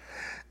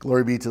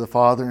 Glory be to the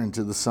Father, and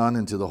to the Son,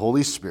 and to the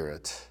Holy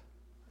Spirit,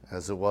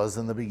 as it was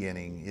in the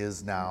beginning,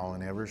 is now,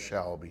 and ever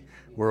shall be,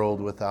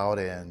 world without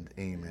end.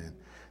 Amen. In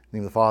the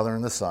name of the Father,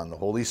 and the Son, the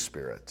Holy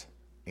Spirit.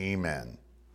 Amen.